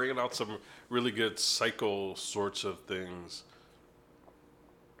 you're bringing out some really good cycle sorts of things.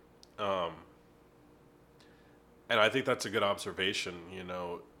 And I think that's a good observation.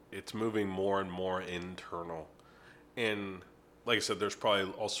 It's moving more and more internal. And like I said, there's probably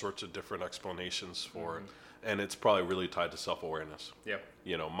all sorts of different explanations for it. And it's probably really tied to self-awareness. Yeah.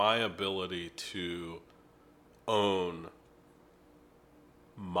 My ability to own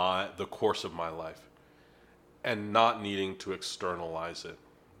the course of my life and not needing to externalize it.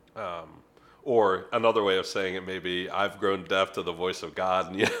 Or another way of saying it may be, I've grown deaf to the voice of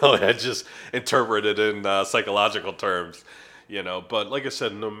God, and I just interpret it in psychological terms, But like I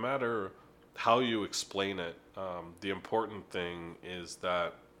said, no matter how you explain it, the important thing is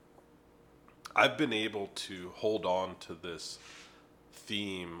that I've been able to hold on to this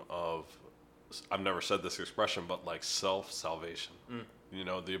theme of, I've never said this expression, but like self-salvation.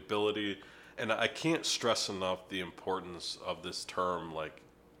 The ability, and I can't stress enough the importance of this term, like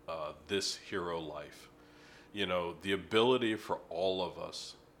this hero life. The ability for all of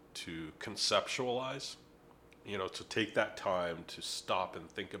us to conceptualize, to take that time to stop and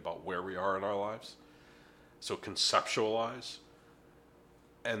think about where we are in our lives. So conceptualize,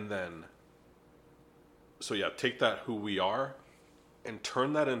 and then, take that who we are and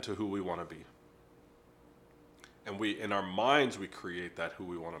turn that into who we want to be. And in our minds, we create that who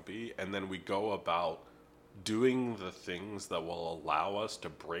we want to be, and then we go about doing the things that will allow us to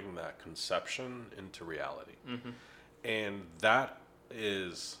bring that conception into reality. And that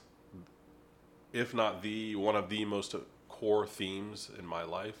is, if not one of the most core themes in my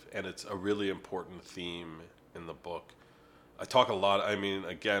life, and it's a really important theme in the book. I talk a lot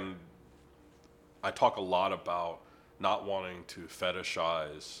about not wanting to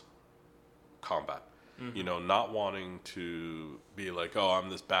fetishize combat. Not wanting to be like, oh, I'm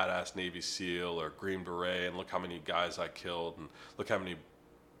this badass Navy SEAL or Green Beret, and look how many guys I killed, and look how many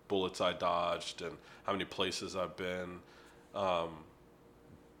bullets I dodged, and how many places I've been.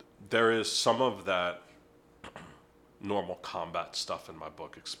 There is some of that normal combat stuff in my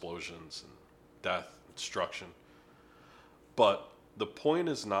book, explosions and death, destruction. But the point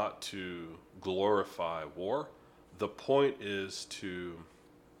is not to glorify war. The point is to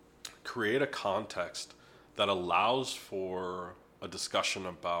create a context that allows for a discussion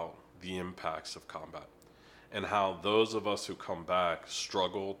about the impacts of combat and how those of us who come back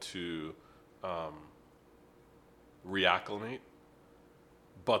struggle to reacclimate,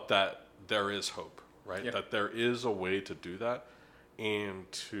 but that there is hope, right? Yeah. That there is a way to do that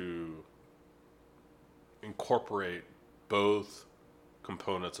and to incorporate both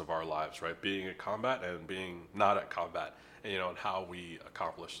components of our lives, right? Being at combat and being not at combat, and how we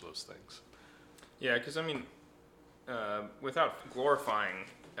accomplish those things. Yeah, because without glorifying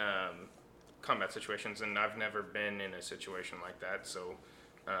combat situations, and I've never been in a situation like that, so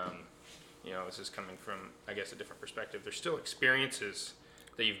this is coming from, I guess, a different perspective. There's still experiences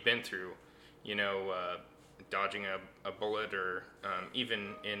that you've been through, dodging a bullet, or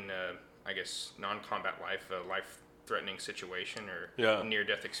even in, I guess, non-combat life, a life-threatening situation or a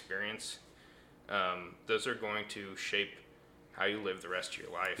near-death experience. Those are going to shape how you live the rest of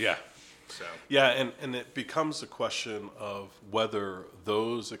your life. Yeah. So. Yeah, and it becomes a question of whether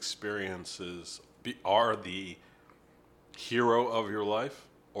those experiences are the hero of your life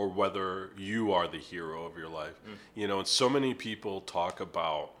or whether you are the hero of your life. And so many people talk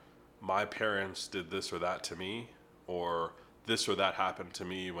about, my parents did this or that to me, or this or that happened to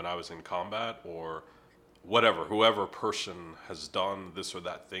me when I was in combat, or whoever person has done this or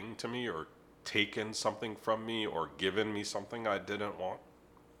that thing to me, or taken something from me, or given me something I didn't want.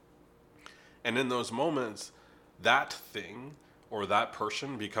 And in those moments, that thing or that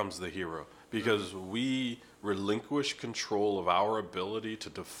person becomes the hero, because we relinquish control of our ability to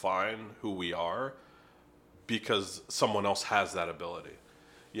define who we are because someone else has that ability.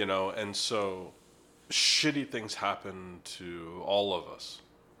 And so shitty things happen to all of us,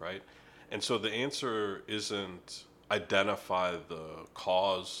 right? And so the answer isn't identify the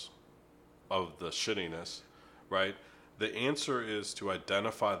cause of the shittiness, right? The answer is to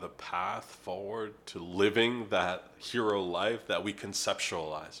identify the path forward to living that hero life that we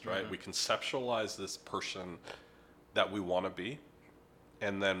conceptualized, right? We conceptualize this person that we want to be,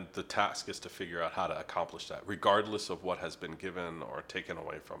 and then the task is to figure out how to accomplish that, regardless of what has been given or taken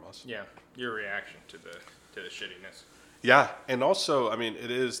away from us. Yeah, your reaction to the shittiness. Yeah, and also, I mean,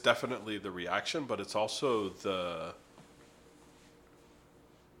 it is definitely the reaction, but it's also the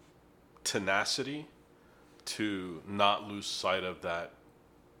tenacity to not lose sight of that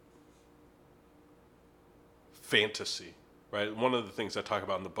fantasy, right? One of the things I talk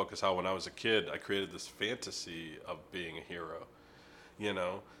about in the book is how when I was a kid, I created this fantasy of being a hero,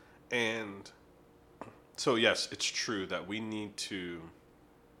 And so, yes, it's true that we need to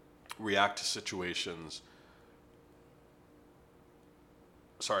react to situations.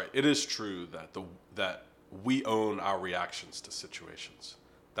 Sorry, it is true that we own our reactions to situations.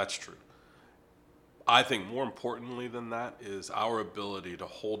 That's true. I think more importantly than that is our ability to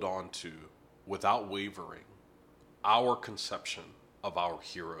hold on to, without wavering, our conception of our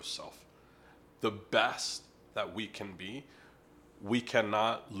hero self. The best that we can be, we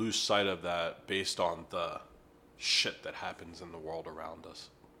cannot lose sight of that based on the shit that happens in the world around us.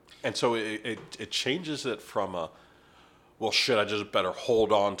 And so it changes it from well, shit, I just better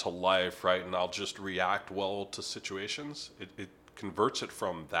hold on to life, right? And I'll just react well to situations. It converts it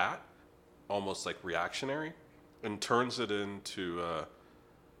from that, almost like reactionary, and turns it into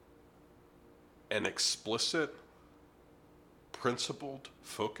an explicit, principled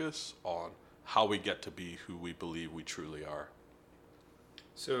focus on how we get to be who we believe we truly are.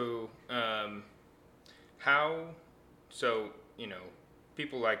 So,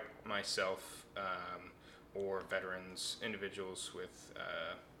 people like myself, or veterans, individuals with,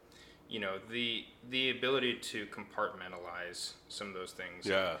 the ability to compartmentalize some of those things.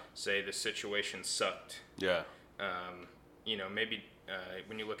 Yeah. Say the situation sucked. Yeah. Maybe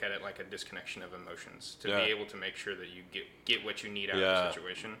when you look at it like a disconnection of emotions, to Yeah. be able to make sure that you get what you need out of the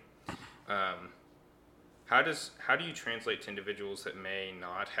situation. How do you translate to individuals that may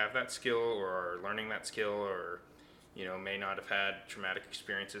not have that skill or are learning that skill, or may not have had traumatic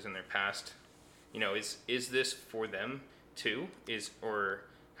experiences in their past? Is this for them too? Or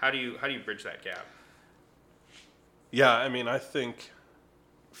how do you bridge that gap? Yeah, I mean, I think,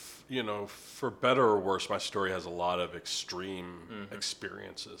 for better or worse, my story has a lot of extreme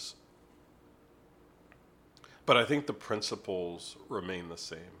experiences. But I think the principles remain the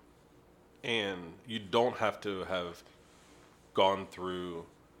same. And you don't have to have gone through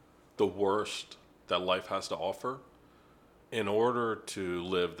the worst that life has to offer in order to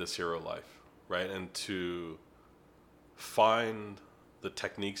live this hero life, right? And to find the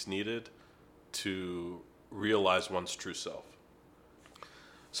techniques needed to realize one's true self.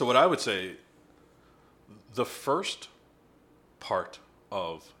 So what I would say, the first part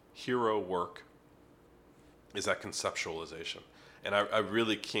of hero work is that conceptualization. And I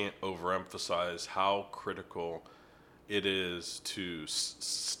really can't overemphasize how critical it is to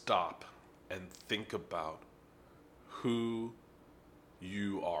stop and think about who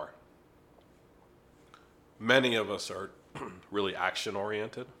you are. Many of us are really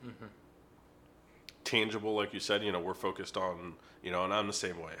action-oriented, tangible, like you said. We're focused on, and I'm the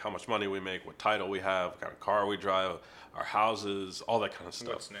same way. How much money we make, what title we have, what kind of car we drive, our houses, all that kind of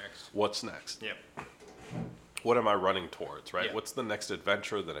stuff. What's next? Yep. What am I running towards, right? Yeah. What's the next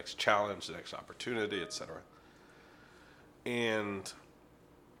adventure, the next challenge, the next opportunity, etc. And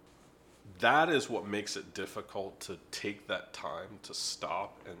that is what makes it difficult to take that time to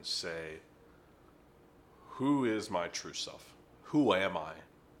stop and say, who is my true self? Who am I?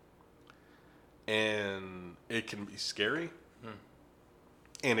 And it can be scary,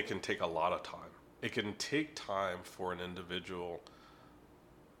 and it can take a lot of time. It can take time for an individual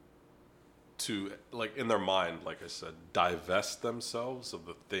to, like, in their mind, like I said, divest themselves of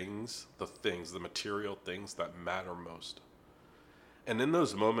the material things that matter most. And in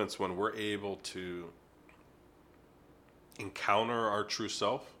those moments when we're able to encounter our true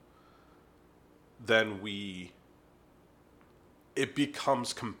self, then it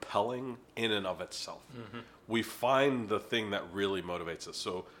becomes compelling in and of itself. We find the thing that really motivates us.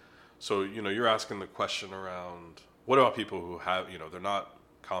 So you're asking the question around, what about people who have, they're not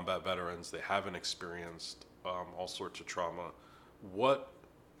combat veterans, they haven't experienced all sorts of trauma. What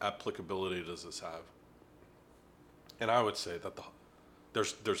applicability does this have? And I would say that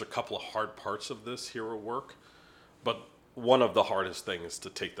there's a couple of hard parts of this hero work, but one of the hardest things is to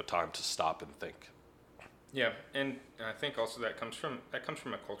take the time to stop and think. Yeah, and I think also that comes from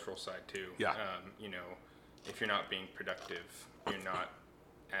a cultural side too. Yeah. If you're not being productive, you're not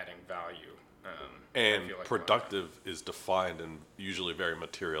adding value. And I feel like productive is defined in usually very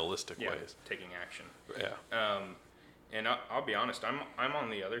materialistic ways. Taking action. Yeah. And I'll be honest, I'm on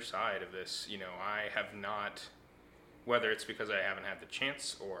the other side of this. I have not, whether it's because I haven't had the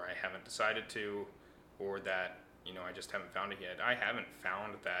chance or I haven't decided to, or that, I just haven't found it yet. I haven't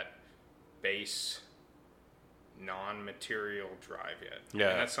found that base non-material drive yet. Yeah.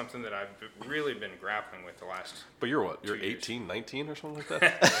 And that's something that I've really been grappling with the last But you're what? You're 18, 19 or something like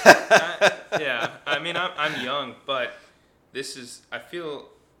that? Yeah. I mean, I'm young, but this is, I feel,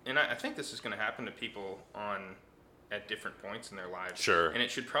 and I think this is going to happen to people at different points in their lives. Sure. And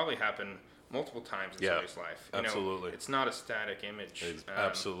it should probably happen multiple times in somebody's life. Absolutely. It's not a static image.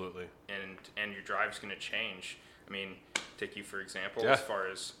 Absolutely. And your drive's going to change. I mean, take you for example, as far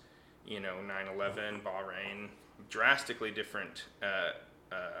as, 9/11, Bahrain, drastically different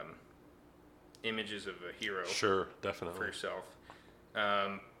images of a hero. Sure, definitely. For yourself.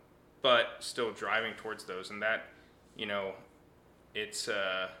 But still driving towards those. And that, it's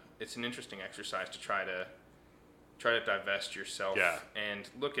an interesting exercise to try to divest yourself and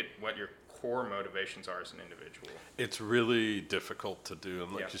look at what your core motivations are as an individual. It's really difficult to do.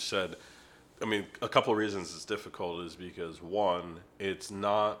 And like you said, I mean, a couple of reasons it's difficult is because, one, it's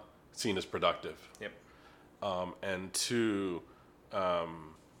not seen as productive. Yep. And two,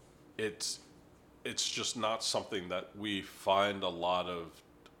 it's just not something that we find a lot of.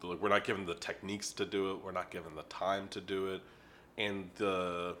 Like, we're not given the techniques to do it. We're not given the time to do it, and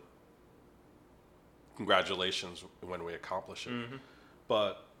the congratulations when we accomplish it. Mm-hmm.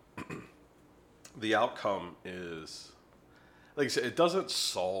 But the outcome is, like I said, it doesn't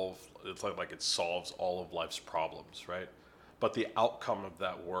solve. It's like it solves all of life's problems, right? But the outcome of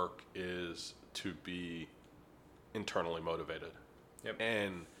that work is to be internally motivated. Yep.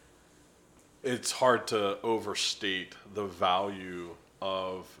 And it's hard to overstate the value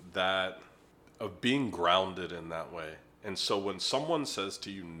of that, of being grounded in that way. And so when someone says to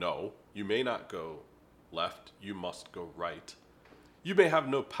you, no, you may not go left, you must go right. You may have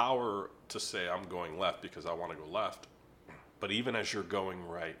no power to say, I'm going left because I want to go left. But even as you're going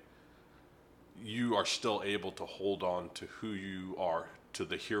right, you are still able to hold on to who you are, to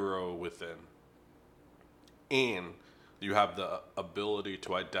the hero within. And you have the ability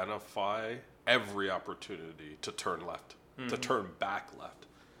to identify every opportunity to turn left, to turn back left.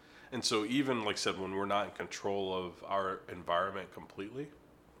 And so even, like I said, when we're not in control of our environment completely,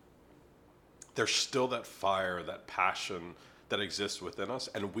 there's still that fire, that passion that exists within us,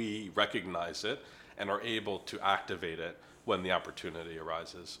 and we recognize it and are able to activate it when the opportunity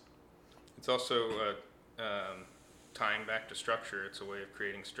arises. It's also tying back to structure. It's a way of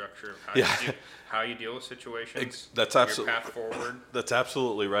creating structure of how you deal with situations. That's your path forward. That's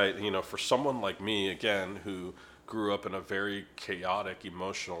absolutely right. For someone like me, again, who grew up in a very chaotic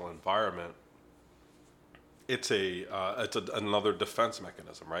emotional environment, it's another defense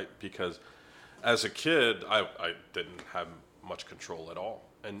mechanism, right? Because as a kid, I didn't have much control at all,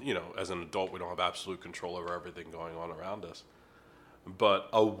 and as an adult, we don't have absolute control over everything going on around us. But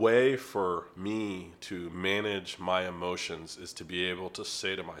a way for me to manage my emotions is to be able to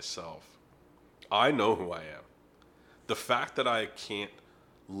say to myself, I know who I am. The fact that I can't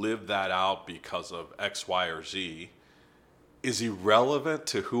live that out because of X, Y, or Z is irrelevant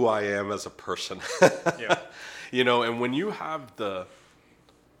to who I am as a person. Yeah. And when you have the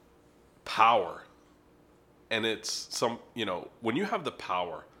power, and when you have the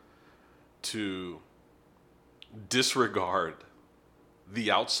power to disregard the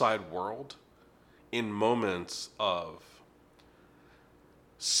outside world in moments of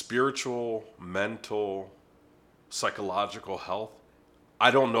spiritual, mental, psychological health, I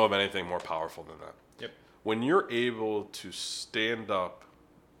don't know of anything more powerful than that. Yep. When you're able to stand up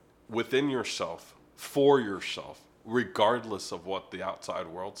within yourself, for yourself, regardless of what the outside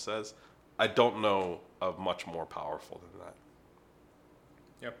world says, I don't know of much more powerful than that.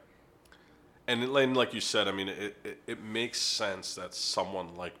 Yep. And like you said, I mean, it makes sense that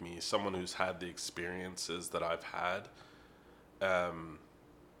someone like me, someone who's had the experiences that I've had,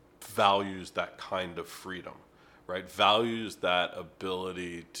 values that kind of freedom, right? Values that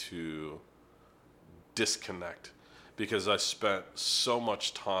ability to disconnect. Because I spent so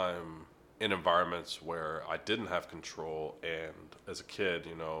much time in environments where I didn't have control, and as a kid,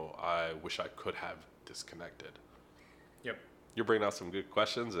 I wish I could have disconnected. Yep. You're bringing out some good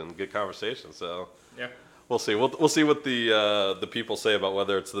questions and good conversations, so yeah, we'll see. We'll see what the people say about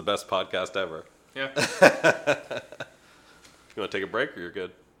whether it's the best podcast ever. Yeah. You want to take a break or you're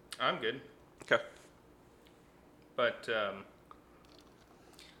good? I'm good. Okay. But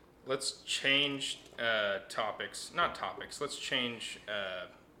let's change topics. Not topics. Let's change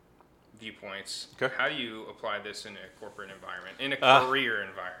viewpoints. Okay. How do you apply this in a corporate environment, in a career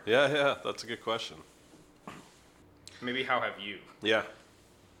environment? Yeah, that's a good question. Maybe how have you? Yeah.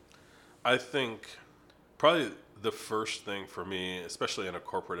 I think probably the first thing for me, especially in a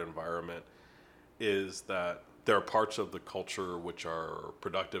corporate environment, is that there are parts of the culture which are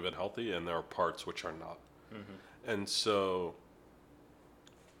productive and healthy, and there are parts which are not. Mm-hmm. And so,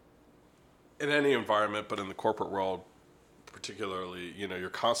 in any environment, but in the corporate world particularly, you're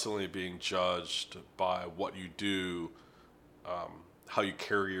constantly being judged by what you do, how you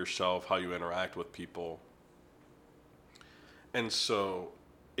carry yourself, how you interact with people. And so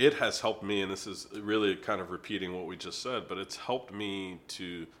it has helped me, and this is really kind of repeating what we just said, but it's helped me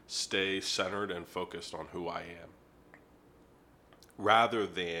to stay centered and focused on who I am, rather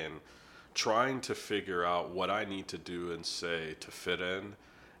than trying to figure out what I need to do and say to fit in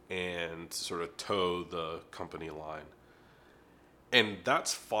and sort of toe the company line. And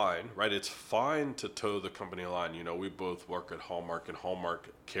that's fine, right? It's fine to toe the company line. We both work at Hallmark, and Hallmark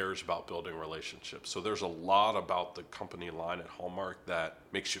cares about building relationships. So there's a lot about the company line at Hallmark that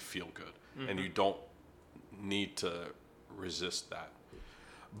makes you feel good. Mm-hmm. And you don't need to resist that.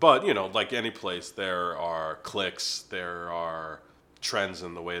 But, like any place, there are cliques, there are trends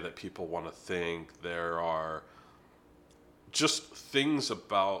in the way that people want to think, there are just things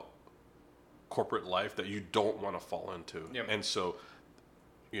about corporate life that you don't want to fall into. Yep. And so,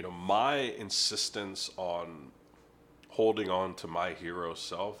 my insistence on holding on to my hero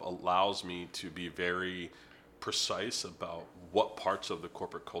self allows me to be very precise about what parts of the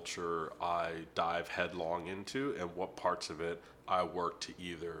corporate culture I dive headlong into and what parts of it I work to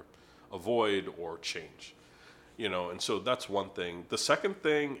either avoid or change. And so that's one thing. The second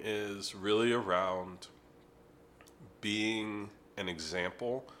thing is really around being an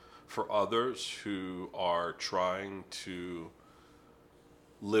example for others who are trying to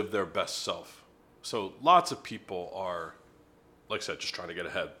live their best self. So lots of people are, like I said, just trying to get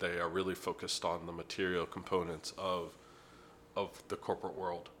ahead. They are really focused on the material components of the corporate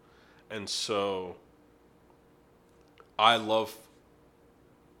world. And so I love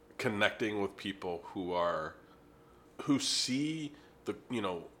connecting with people who see the,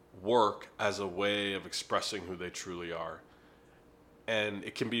 work as a way of expressing who they truly are. And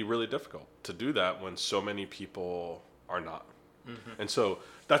it can be really difficult to do that when so many people are not. Mm-hmm. And so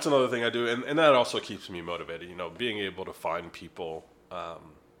that's another thing I do. And that also keeps me motivated, being able to find people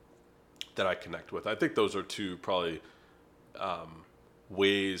that I connect with. I think those are two probably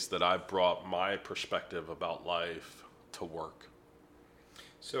ways that I've brought my perspective about life to work.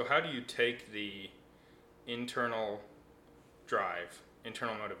 So how do you take the internal drive,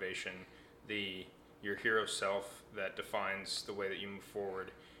 internal motivation, your hero self that defines the way that you move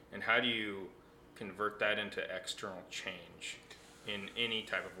forward, and how do you convert that into external change in any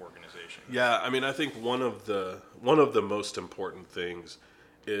type of organization? Yeah, I think one of the most important things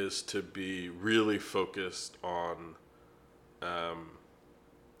is to be really focused on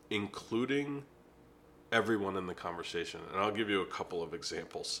including everyone in the conversation. And I'll give you a couple of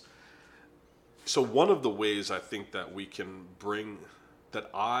examples. So one of the ways I think that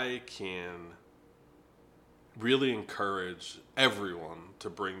I can really encourage everyone to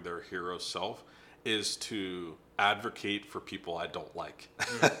bring their hero self is to advocate for people I don't like.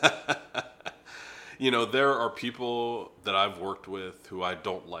 There are people that I've worked with who I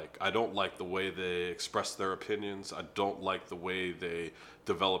don't like. I don't like the way they express their opinions. I don't like the way they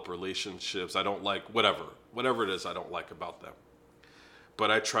develop relationships. I don't like whatever it is I don't like about them.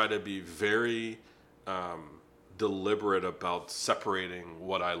 But I try to be very deliberate about separating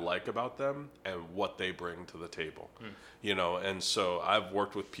what I like about them and what they bring to the table. And so I've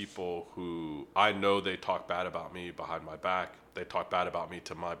worked with people who I know they talk bad about me behind my back. They talk bad about me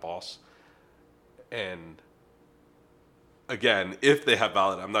to my boss. And again, if they have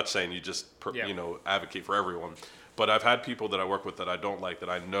valid, I'm not saying you just advocate for everyone, but I've had people that I work with that I don't like, that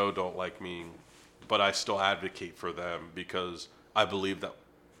I know don't like me, but I still advocate for them because I believe that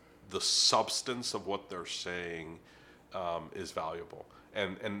the substance of what they're saying is valuable,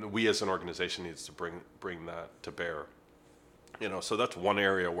 and we as an organization needs to bring that to bear. So that's one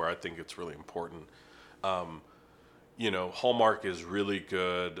area where I think it's really important. Hallmark is really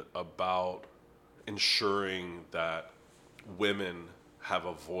good about ensuring that women have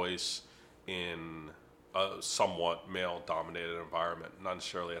a voice in a somewhat male-dominated environment, not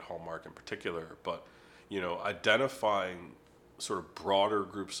necessarily at Hallmark in particular, but identifying sort of broader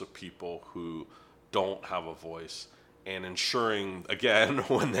groups of people who don't have a voice and ensuring, again,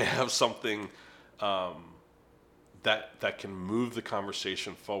 when they have something that can move the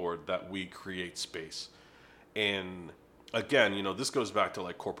conversation forward, that we create space. And again, this goes back to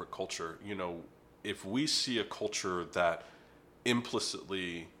like corporate culture. If we see a culture that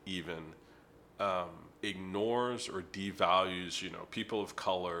implicitly even ignores or devalues, people of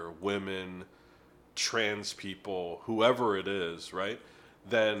color, women, trans people, whoever it is, right?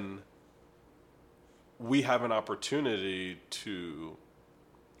 Then we have an opportunity to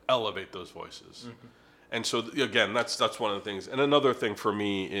elevate those voices. Mm-hmm. And so, again, that's one of the things. And another thing for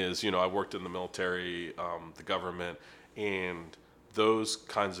me is, I worked in the military, the government, and those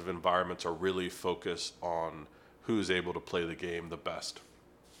kinds of environments are really focused on who's able to play the game the best.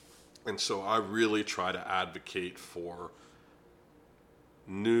 And so I really try to advocate for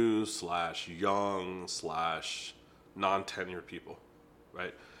new / young / non-tenured people,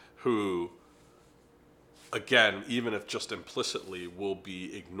 right? Who, again, even if just implicitly, will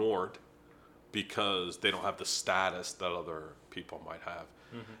be ignored because they don't have the status that other people might have.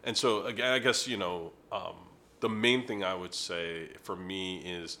 Mm-hmm. And so, again, I guess, the main thing I would say for me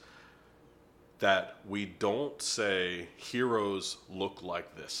is that we don't say heroes look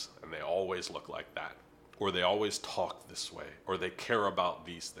like this and they always look like that, or they always talk this way, or they care about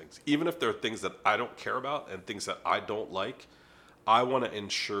these things. Even if there are things that I don't care about and things that I don't like, I want to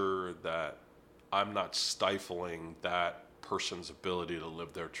ensure that I'm not stifling that person's ability to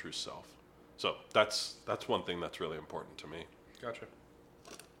live their true self. So that's one thing that's really important to me. Gotcha.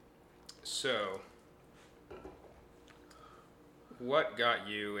 So, what got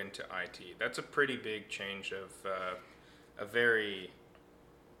you into IT? That's a pretty big change of a very,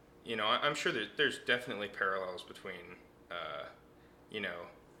 I'm sure there's definitely parallels between,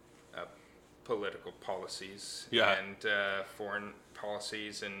 political policies and foreign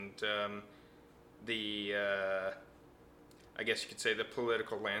policies and the, I guess you could say, the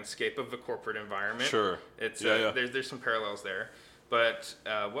political landscape of the corporate environment. Sure. It's there's some parallels there. But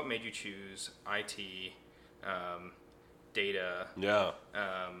what made you choose IT, data? Yeah.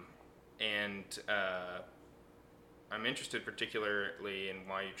 And I'm interested particularly in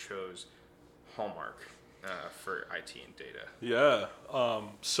why you chose Hallmark for IT and data. Yeah.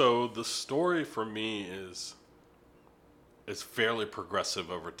 So the story for me is fairly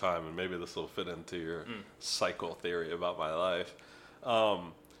progressive over time, and maybe this will fit into your cycle theory about my life.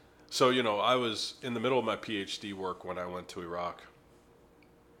 So, I was in the middle of my PhD work when I went to Iraq.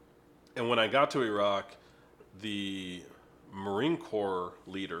 And when I got to Iraq, the Marine Corps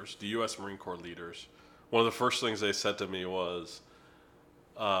leaders, the U.S. Marine Corps leaders, one of the first things they said to me was,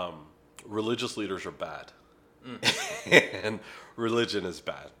 religious leaders are bad. And religion is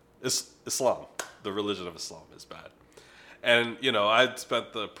bad. Islam, the religion of Islam is bad. And, I'd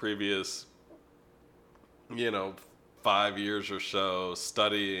spent the previous, 5 years or so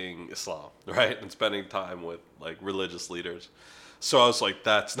studying Islam, right? And spending time with, religious leaders. So I was like,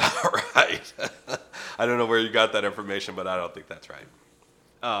 that's not right. I don't know where you got that information, but I don't think that's right.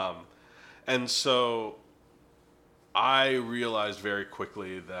 And so I realized very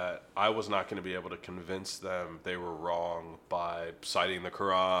quickly that I was not going to be able to convince them they were wrong by citing the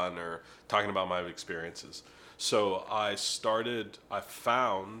Quran or talking about my experiences. So I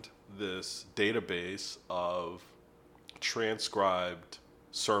found this database of transcribed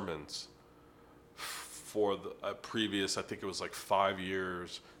sermons for the previous, I think it was 5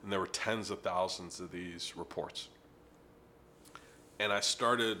 years, and there were tens of thousands of these reports. And I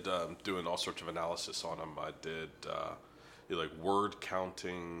started doing all sorts of analysis on them. I did word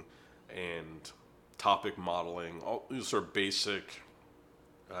counting and topic modeling, all sort of basic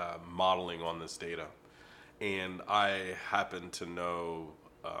modeling on this data. And I happened to know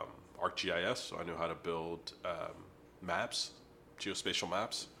ArcGIS, so I knew how to build maps, geospatial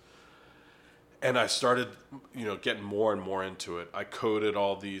maps. And I started, getting more and more into it. I coded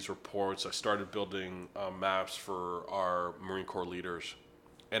all these reports. I started building maps for our Marine Corps leaders.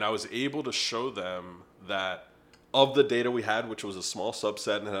 And I was able to show them that of the data we had, which was a small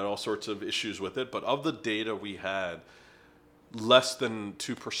subset and had all sorts of issues with it, but of the data we had, less than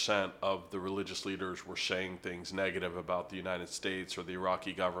 2% of the religious leaders were saying things negative about the United States or the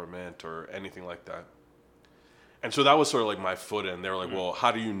Iraqi government or anything like that. And so that was sort of my foot in. They were like, well,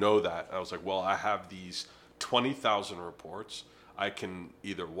 how do you know that? And I was like, well, I have these 20,000 reports. I can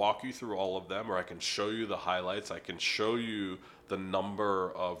either walk you through all of them, or I can show you the highlights. I can show you the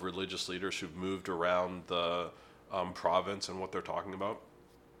number of religious leaders who've moved around the province and what they're talking about.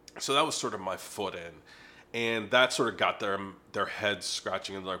 So that was sort of my foot in. And that sort of got their heads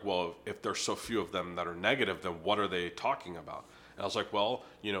scratching and like, well, if there's so few of them that are negative, then what are they talking about? And And I was like, well,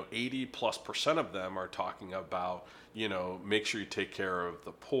 80+% of them are talking about, make sure you take care of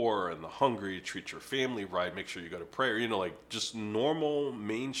the poor and the hungry, treat your family right, make sure you go to prayer, like just normal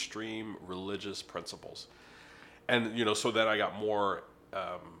mainstream religious principles. And, so then I got more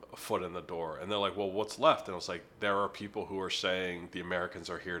a foot in the door. And they're like, well, what's left? And I was like, there are people who are saying the Americans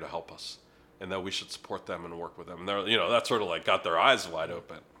are here to help us and that we should support them and work with them. And they're, that sort of like got their eyes wide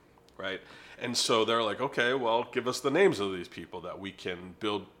open, right? And so they're like, okay, well, give us the names of these people that we can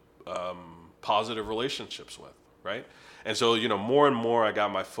build positive relationships with, right? And so, more and more I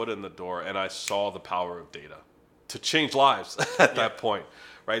got my foot in the door and I saw the power of data to change lives at that point,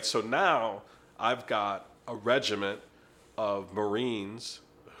 right? So now I've got a regiment of Marines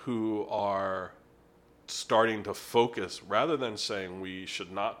who are starting to focus, rather than saying we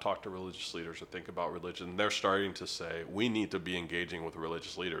should not talk to religious leaders or think about religion, they're starting to say we need to be engaging with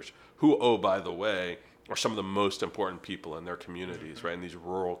religious leaders who, oh, by the way, are some of the most important people in their communities, right, in these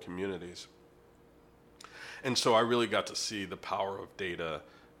rural communities. And so I really got to see the power of data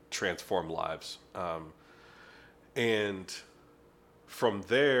transform lives. And from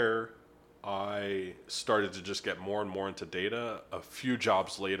there, I started to just get more and more into data. A few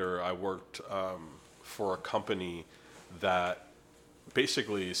jobs later, I worked for a company that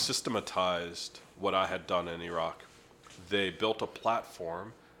basically systematized what I had done in Iraq. They built a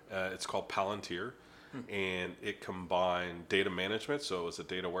platform, it's called Palantir, and it combined data management, so it was a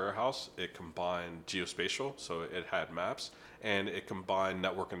data warehouse. It combined geospatial, so it had maps, and it combined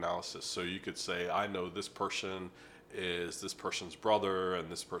network analysis. So you could say, I know this person is this person's brother and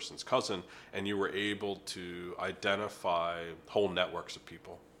this person's cousin, and you were able to identify whole networks of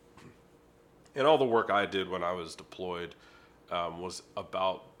people. And all the work I did when I was deployed was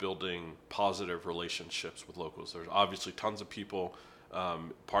about building positive relationships with locals. There's obviously tons of people,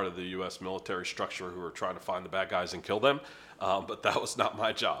 part of the U.S. military structure, who are trying to find the bad guys and kill them, but that was not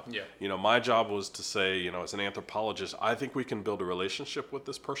my job. Yeah. My job was to say, as an anthropologist, I think we can build a relationship with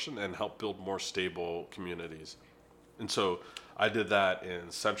this person and help build more stable communities. And so I did that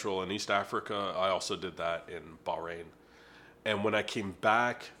in Central and East Africa. I also did that in Bahrain. And when I came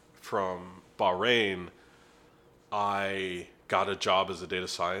back from Bahrain, I got a job as a data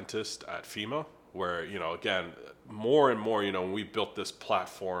scientist at FEMA, where, again, more and more, we built this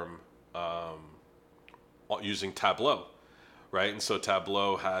platform using Tableau, right? And so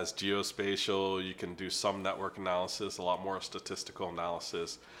Tableau has geospatial, you can do some network analysis, a lot more statistical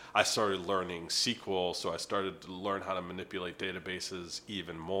analysis. I started learning SQL, so I started to learn how to manipulate databases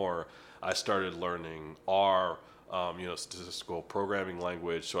even more. I started learning R, statistical programming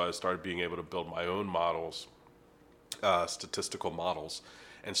language, so I started being able to build my own models, statistical models.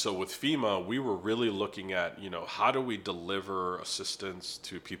 And so with FEMA, we were really looking at, how do we deliver assistance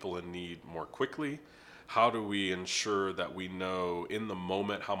to people in need more quickly? How do we ensure that we know in the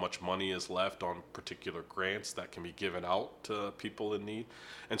moment how much money is left on particular grants that can be given out to people in need?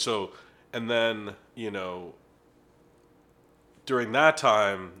 And then, during that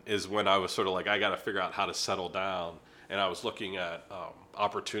time is when I was sort of like, I got to figure out how to settle down. And I was looking at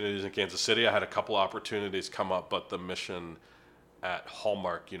opportunities in Kansas City. I had a couple opportunities come up, but the mission at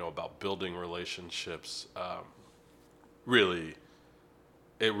Hallmark, about building relationships, really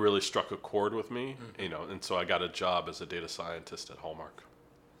struck a chord with me, and so I got a job as a data scientist at Hallmark.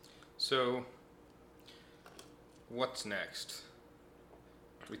 So, what's next?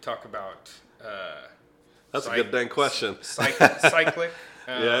 We talk about... That's a good dang question. Cyclic.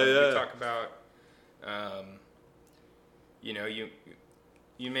 Yeah. We talk about,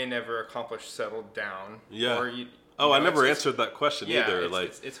 you may never accomplish settled down. Yeah. Or I never answered that question either.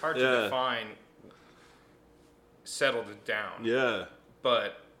 It's hard to define settled down. Yeah.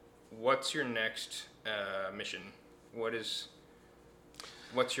 But what's your next mission? What's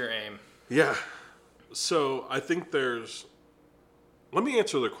your aim? Yeah. So I think let me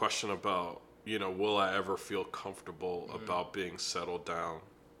answer the question about, will I ever feel comfortable about being settled down?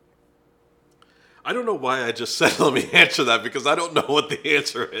 I don't know why I just said let me answer that, because I don't know what the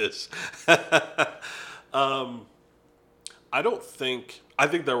answer is. I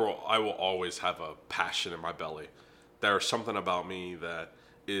think I will always have a passion in my belly. There's something about me that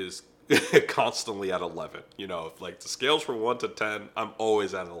is constantly at 11. If like the scales from 1 to 10, I'm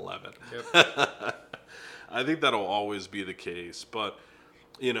always at 11. Yep. I think that'll always be the case. But,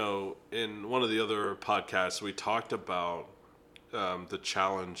 in one of the other podcasts, we talked about the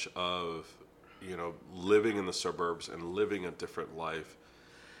challenge of, living in the suburbs and living a different life.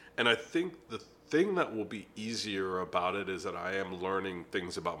 And I think the thing that will be easier about it is that I am learning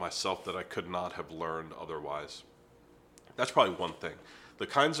things about myself that I could not have learned otherwise. That's probably one thing. The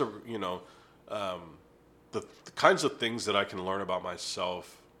kinds of, the kinds of things that I can learn about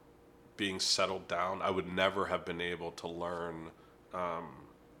myself being settled down, I would never have been able to learn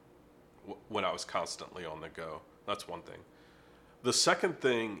when I was constantly on the go. That's one thing. The second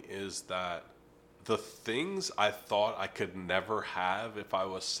thing is that the things I thought I could never have if I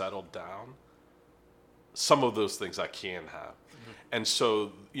was settled down, some of those things I can have. Mm-hmm. And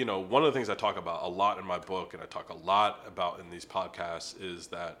so, one of the things I talk about a lot in my book, and I talk a lot about in these podcasts, is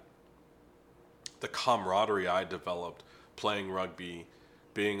that the camaraderie I developed playing rugby,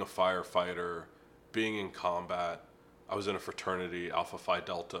 being a firefighter, being in combat. I was in a fraternity, Alpha Phi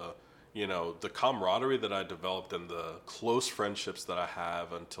Delta. The camaraderie that I developed and the close friendships that I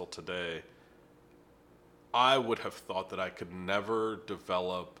have until today, I would have thought that I could never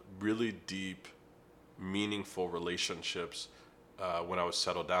develop really deep, meaningful relationships when I was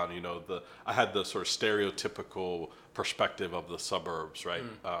settled down. I had the sort of stereotypical perspective of the suburbs, right?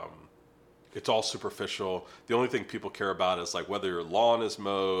 It's all superficial. The only thing people care about is like whether your lawn is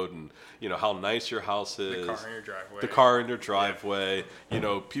mowed and how nice your house is. The car in your driveway. The car in your driveway.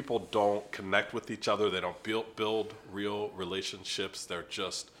 Yeah. People don't connect with each other. They don't build real relationships. They're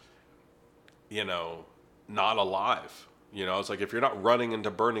just, not alive. It's like if you're not running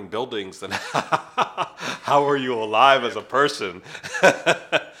into burning buildings, then how are you alive as a person?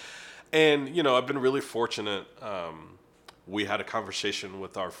 And I've been really fortunate. We had a conversation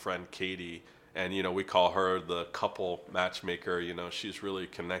with our friend Katie, and we call her the couple matchmaker. She's really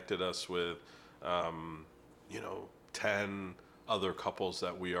connected us with 10 other couples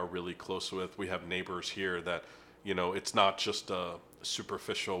that we are really close with. We have neighbors here that it's not just a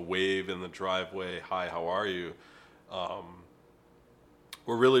superficial wave in the driveway, hi, how are you?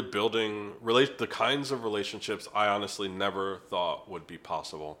 We're really building the kinds of relationships I honestly never thought would be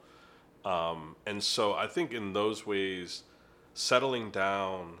possible. And so I think in those ways, settling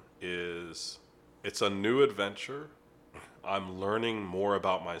down it's a new adventure. I'm learning more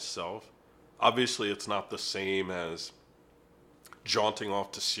about myself. Obviously, it's not the same as jaunting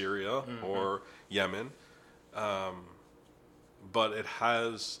off to Syria or Yemen, but it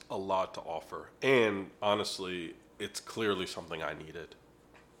has a lot to offer. And honestly, it's clearly something I needed.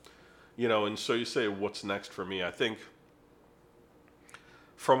 And so you say, what's next for me? I think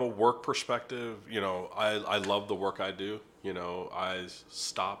from a work perspective, I love the work I do. I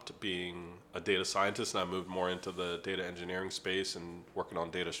stopped being a data scientist and I moved more into the data engineering space and working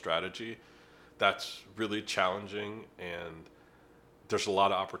on data strategy. That's really challenging, and there's a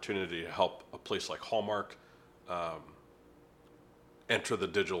lot of opportunity to help a place like Hallmark enter the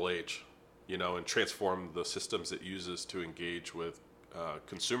digital age, and transform the systems it uses to engage with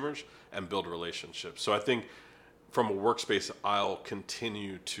consumers and build relationships. So I think from a workspace, I'll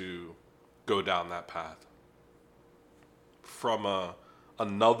continue to go down that path. From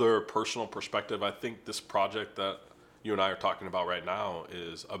another personal perspective, I think this project that you and I are talking about right now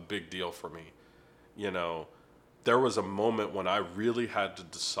is a big deal for me. There was a moment when I really had to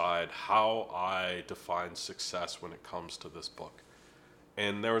decide how I define success when it comes to this book.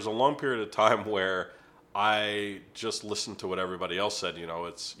 And there was a long period of time where I just listened to what everybody else said.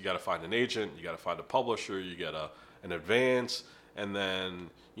 It's you got to find an agent, you got to find a publisher, you get an advance, and then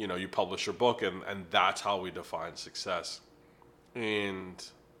you publish your book, and that's how we define success. And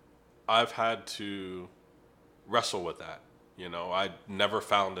I've had to wrestle with that. I never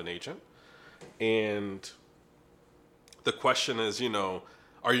found an agent, and the question is,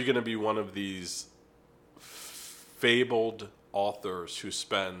 are you going to be one of these fabled authors who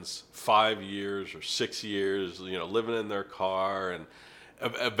spends 5 years or 6 years, living in their car, and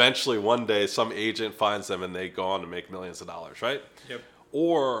eventually one day some agent finds them and they go on to make millions of dollars, right? Yep.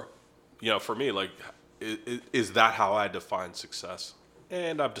 Or, for me, like, is that how I define success?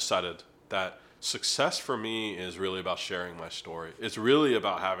 And I've decided that success for me is really about sharing my story. It's really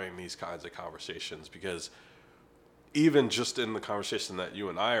about having these kinds of conversations, because even just in the conversation that you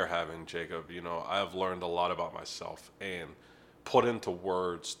and I are having, Jacob, I've learned a lot about myself and put into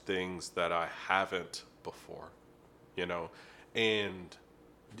words things that I haven't before, and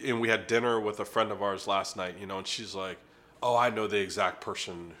we had dinner with a friend of ours last night, and she's like, oh, I know the exact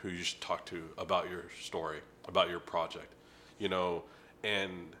person who you should talk to about your story, about your project,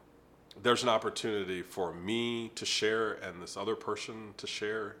 and there's an opportunity for me to share and this other person to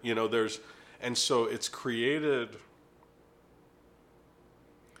share, and so it's created.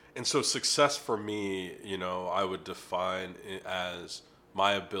 And so success for me, I would define it as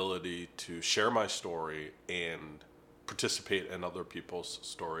my ability to share my story and participate in other people's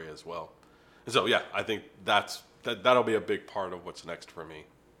story as well. And so, yeah, I think that'll be a big part of what's next for me.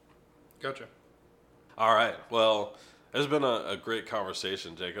 Gotcha. All right. Well, it's been a great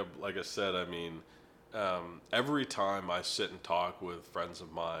conversation, Jacob. Like I said, every time I sit and talk with friends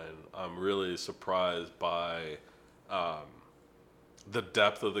of mine, I'm really surprised by the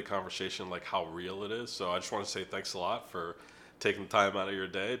depth of the conversation, like how real it is. So I just want to say thanks a lot for taking time out of your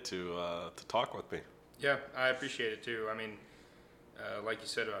day to talk with me. Yeah, I appreciate it too. I mean, like you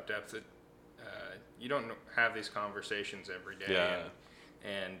said about depth, you don't have these conversations every day. Yeah.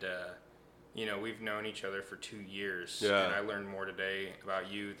 And we've known each other for 2 years. Yeah. And I learned more today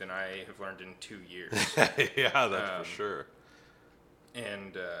about you than I have learned in 2 years. Yeah, that's for sure.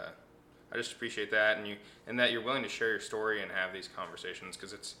 And I just appreciate that, and that you're willing to share your story and have these conversations,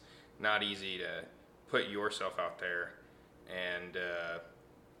 because it's not easy to put yourself out there and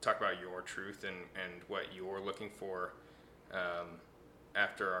talk about your truth and what you're looking for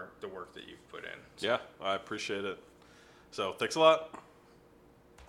after the work that you've put in. So. Yeah, I appreciate it. So thanks a lot.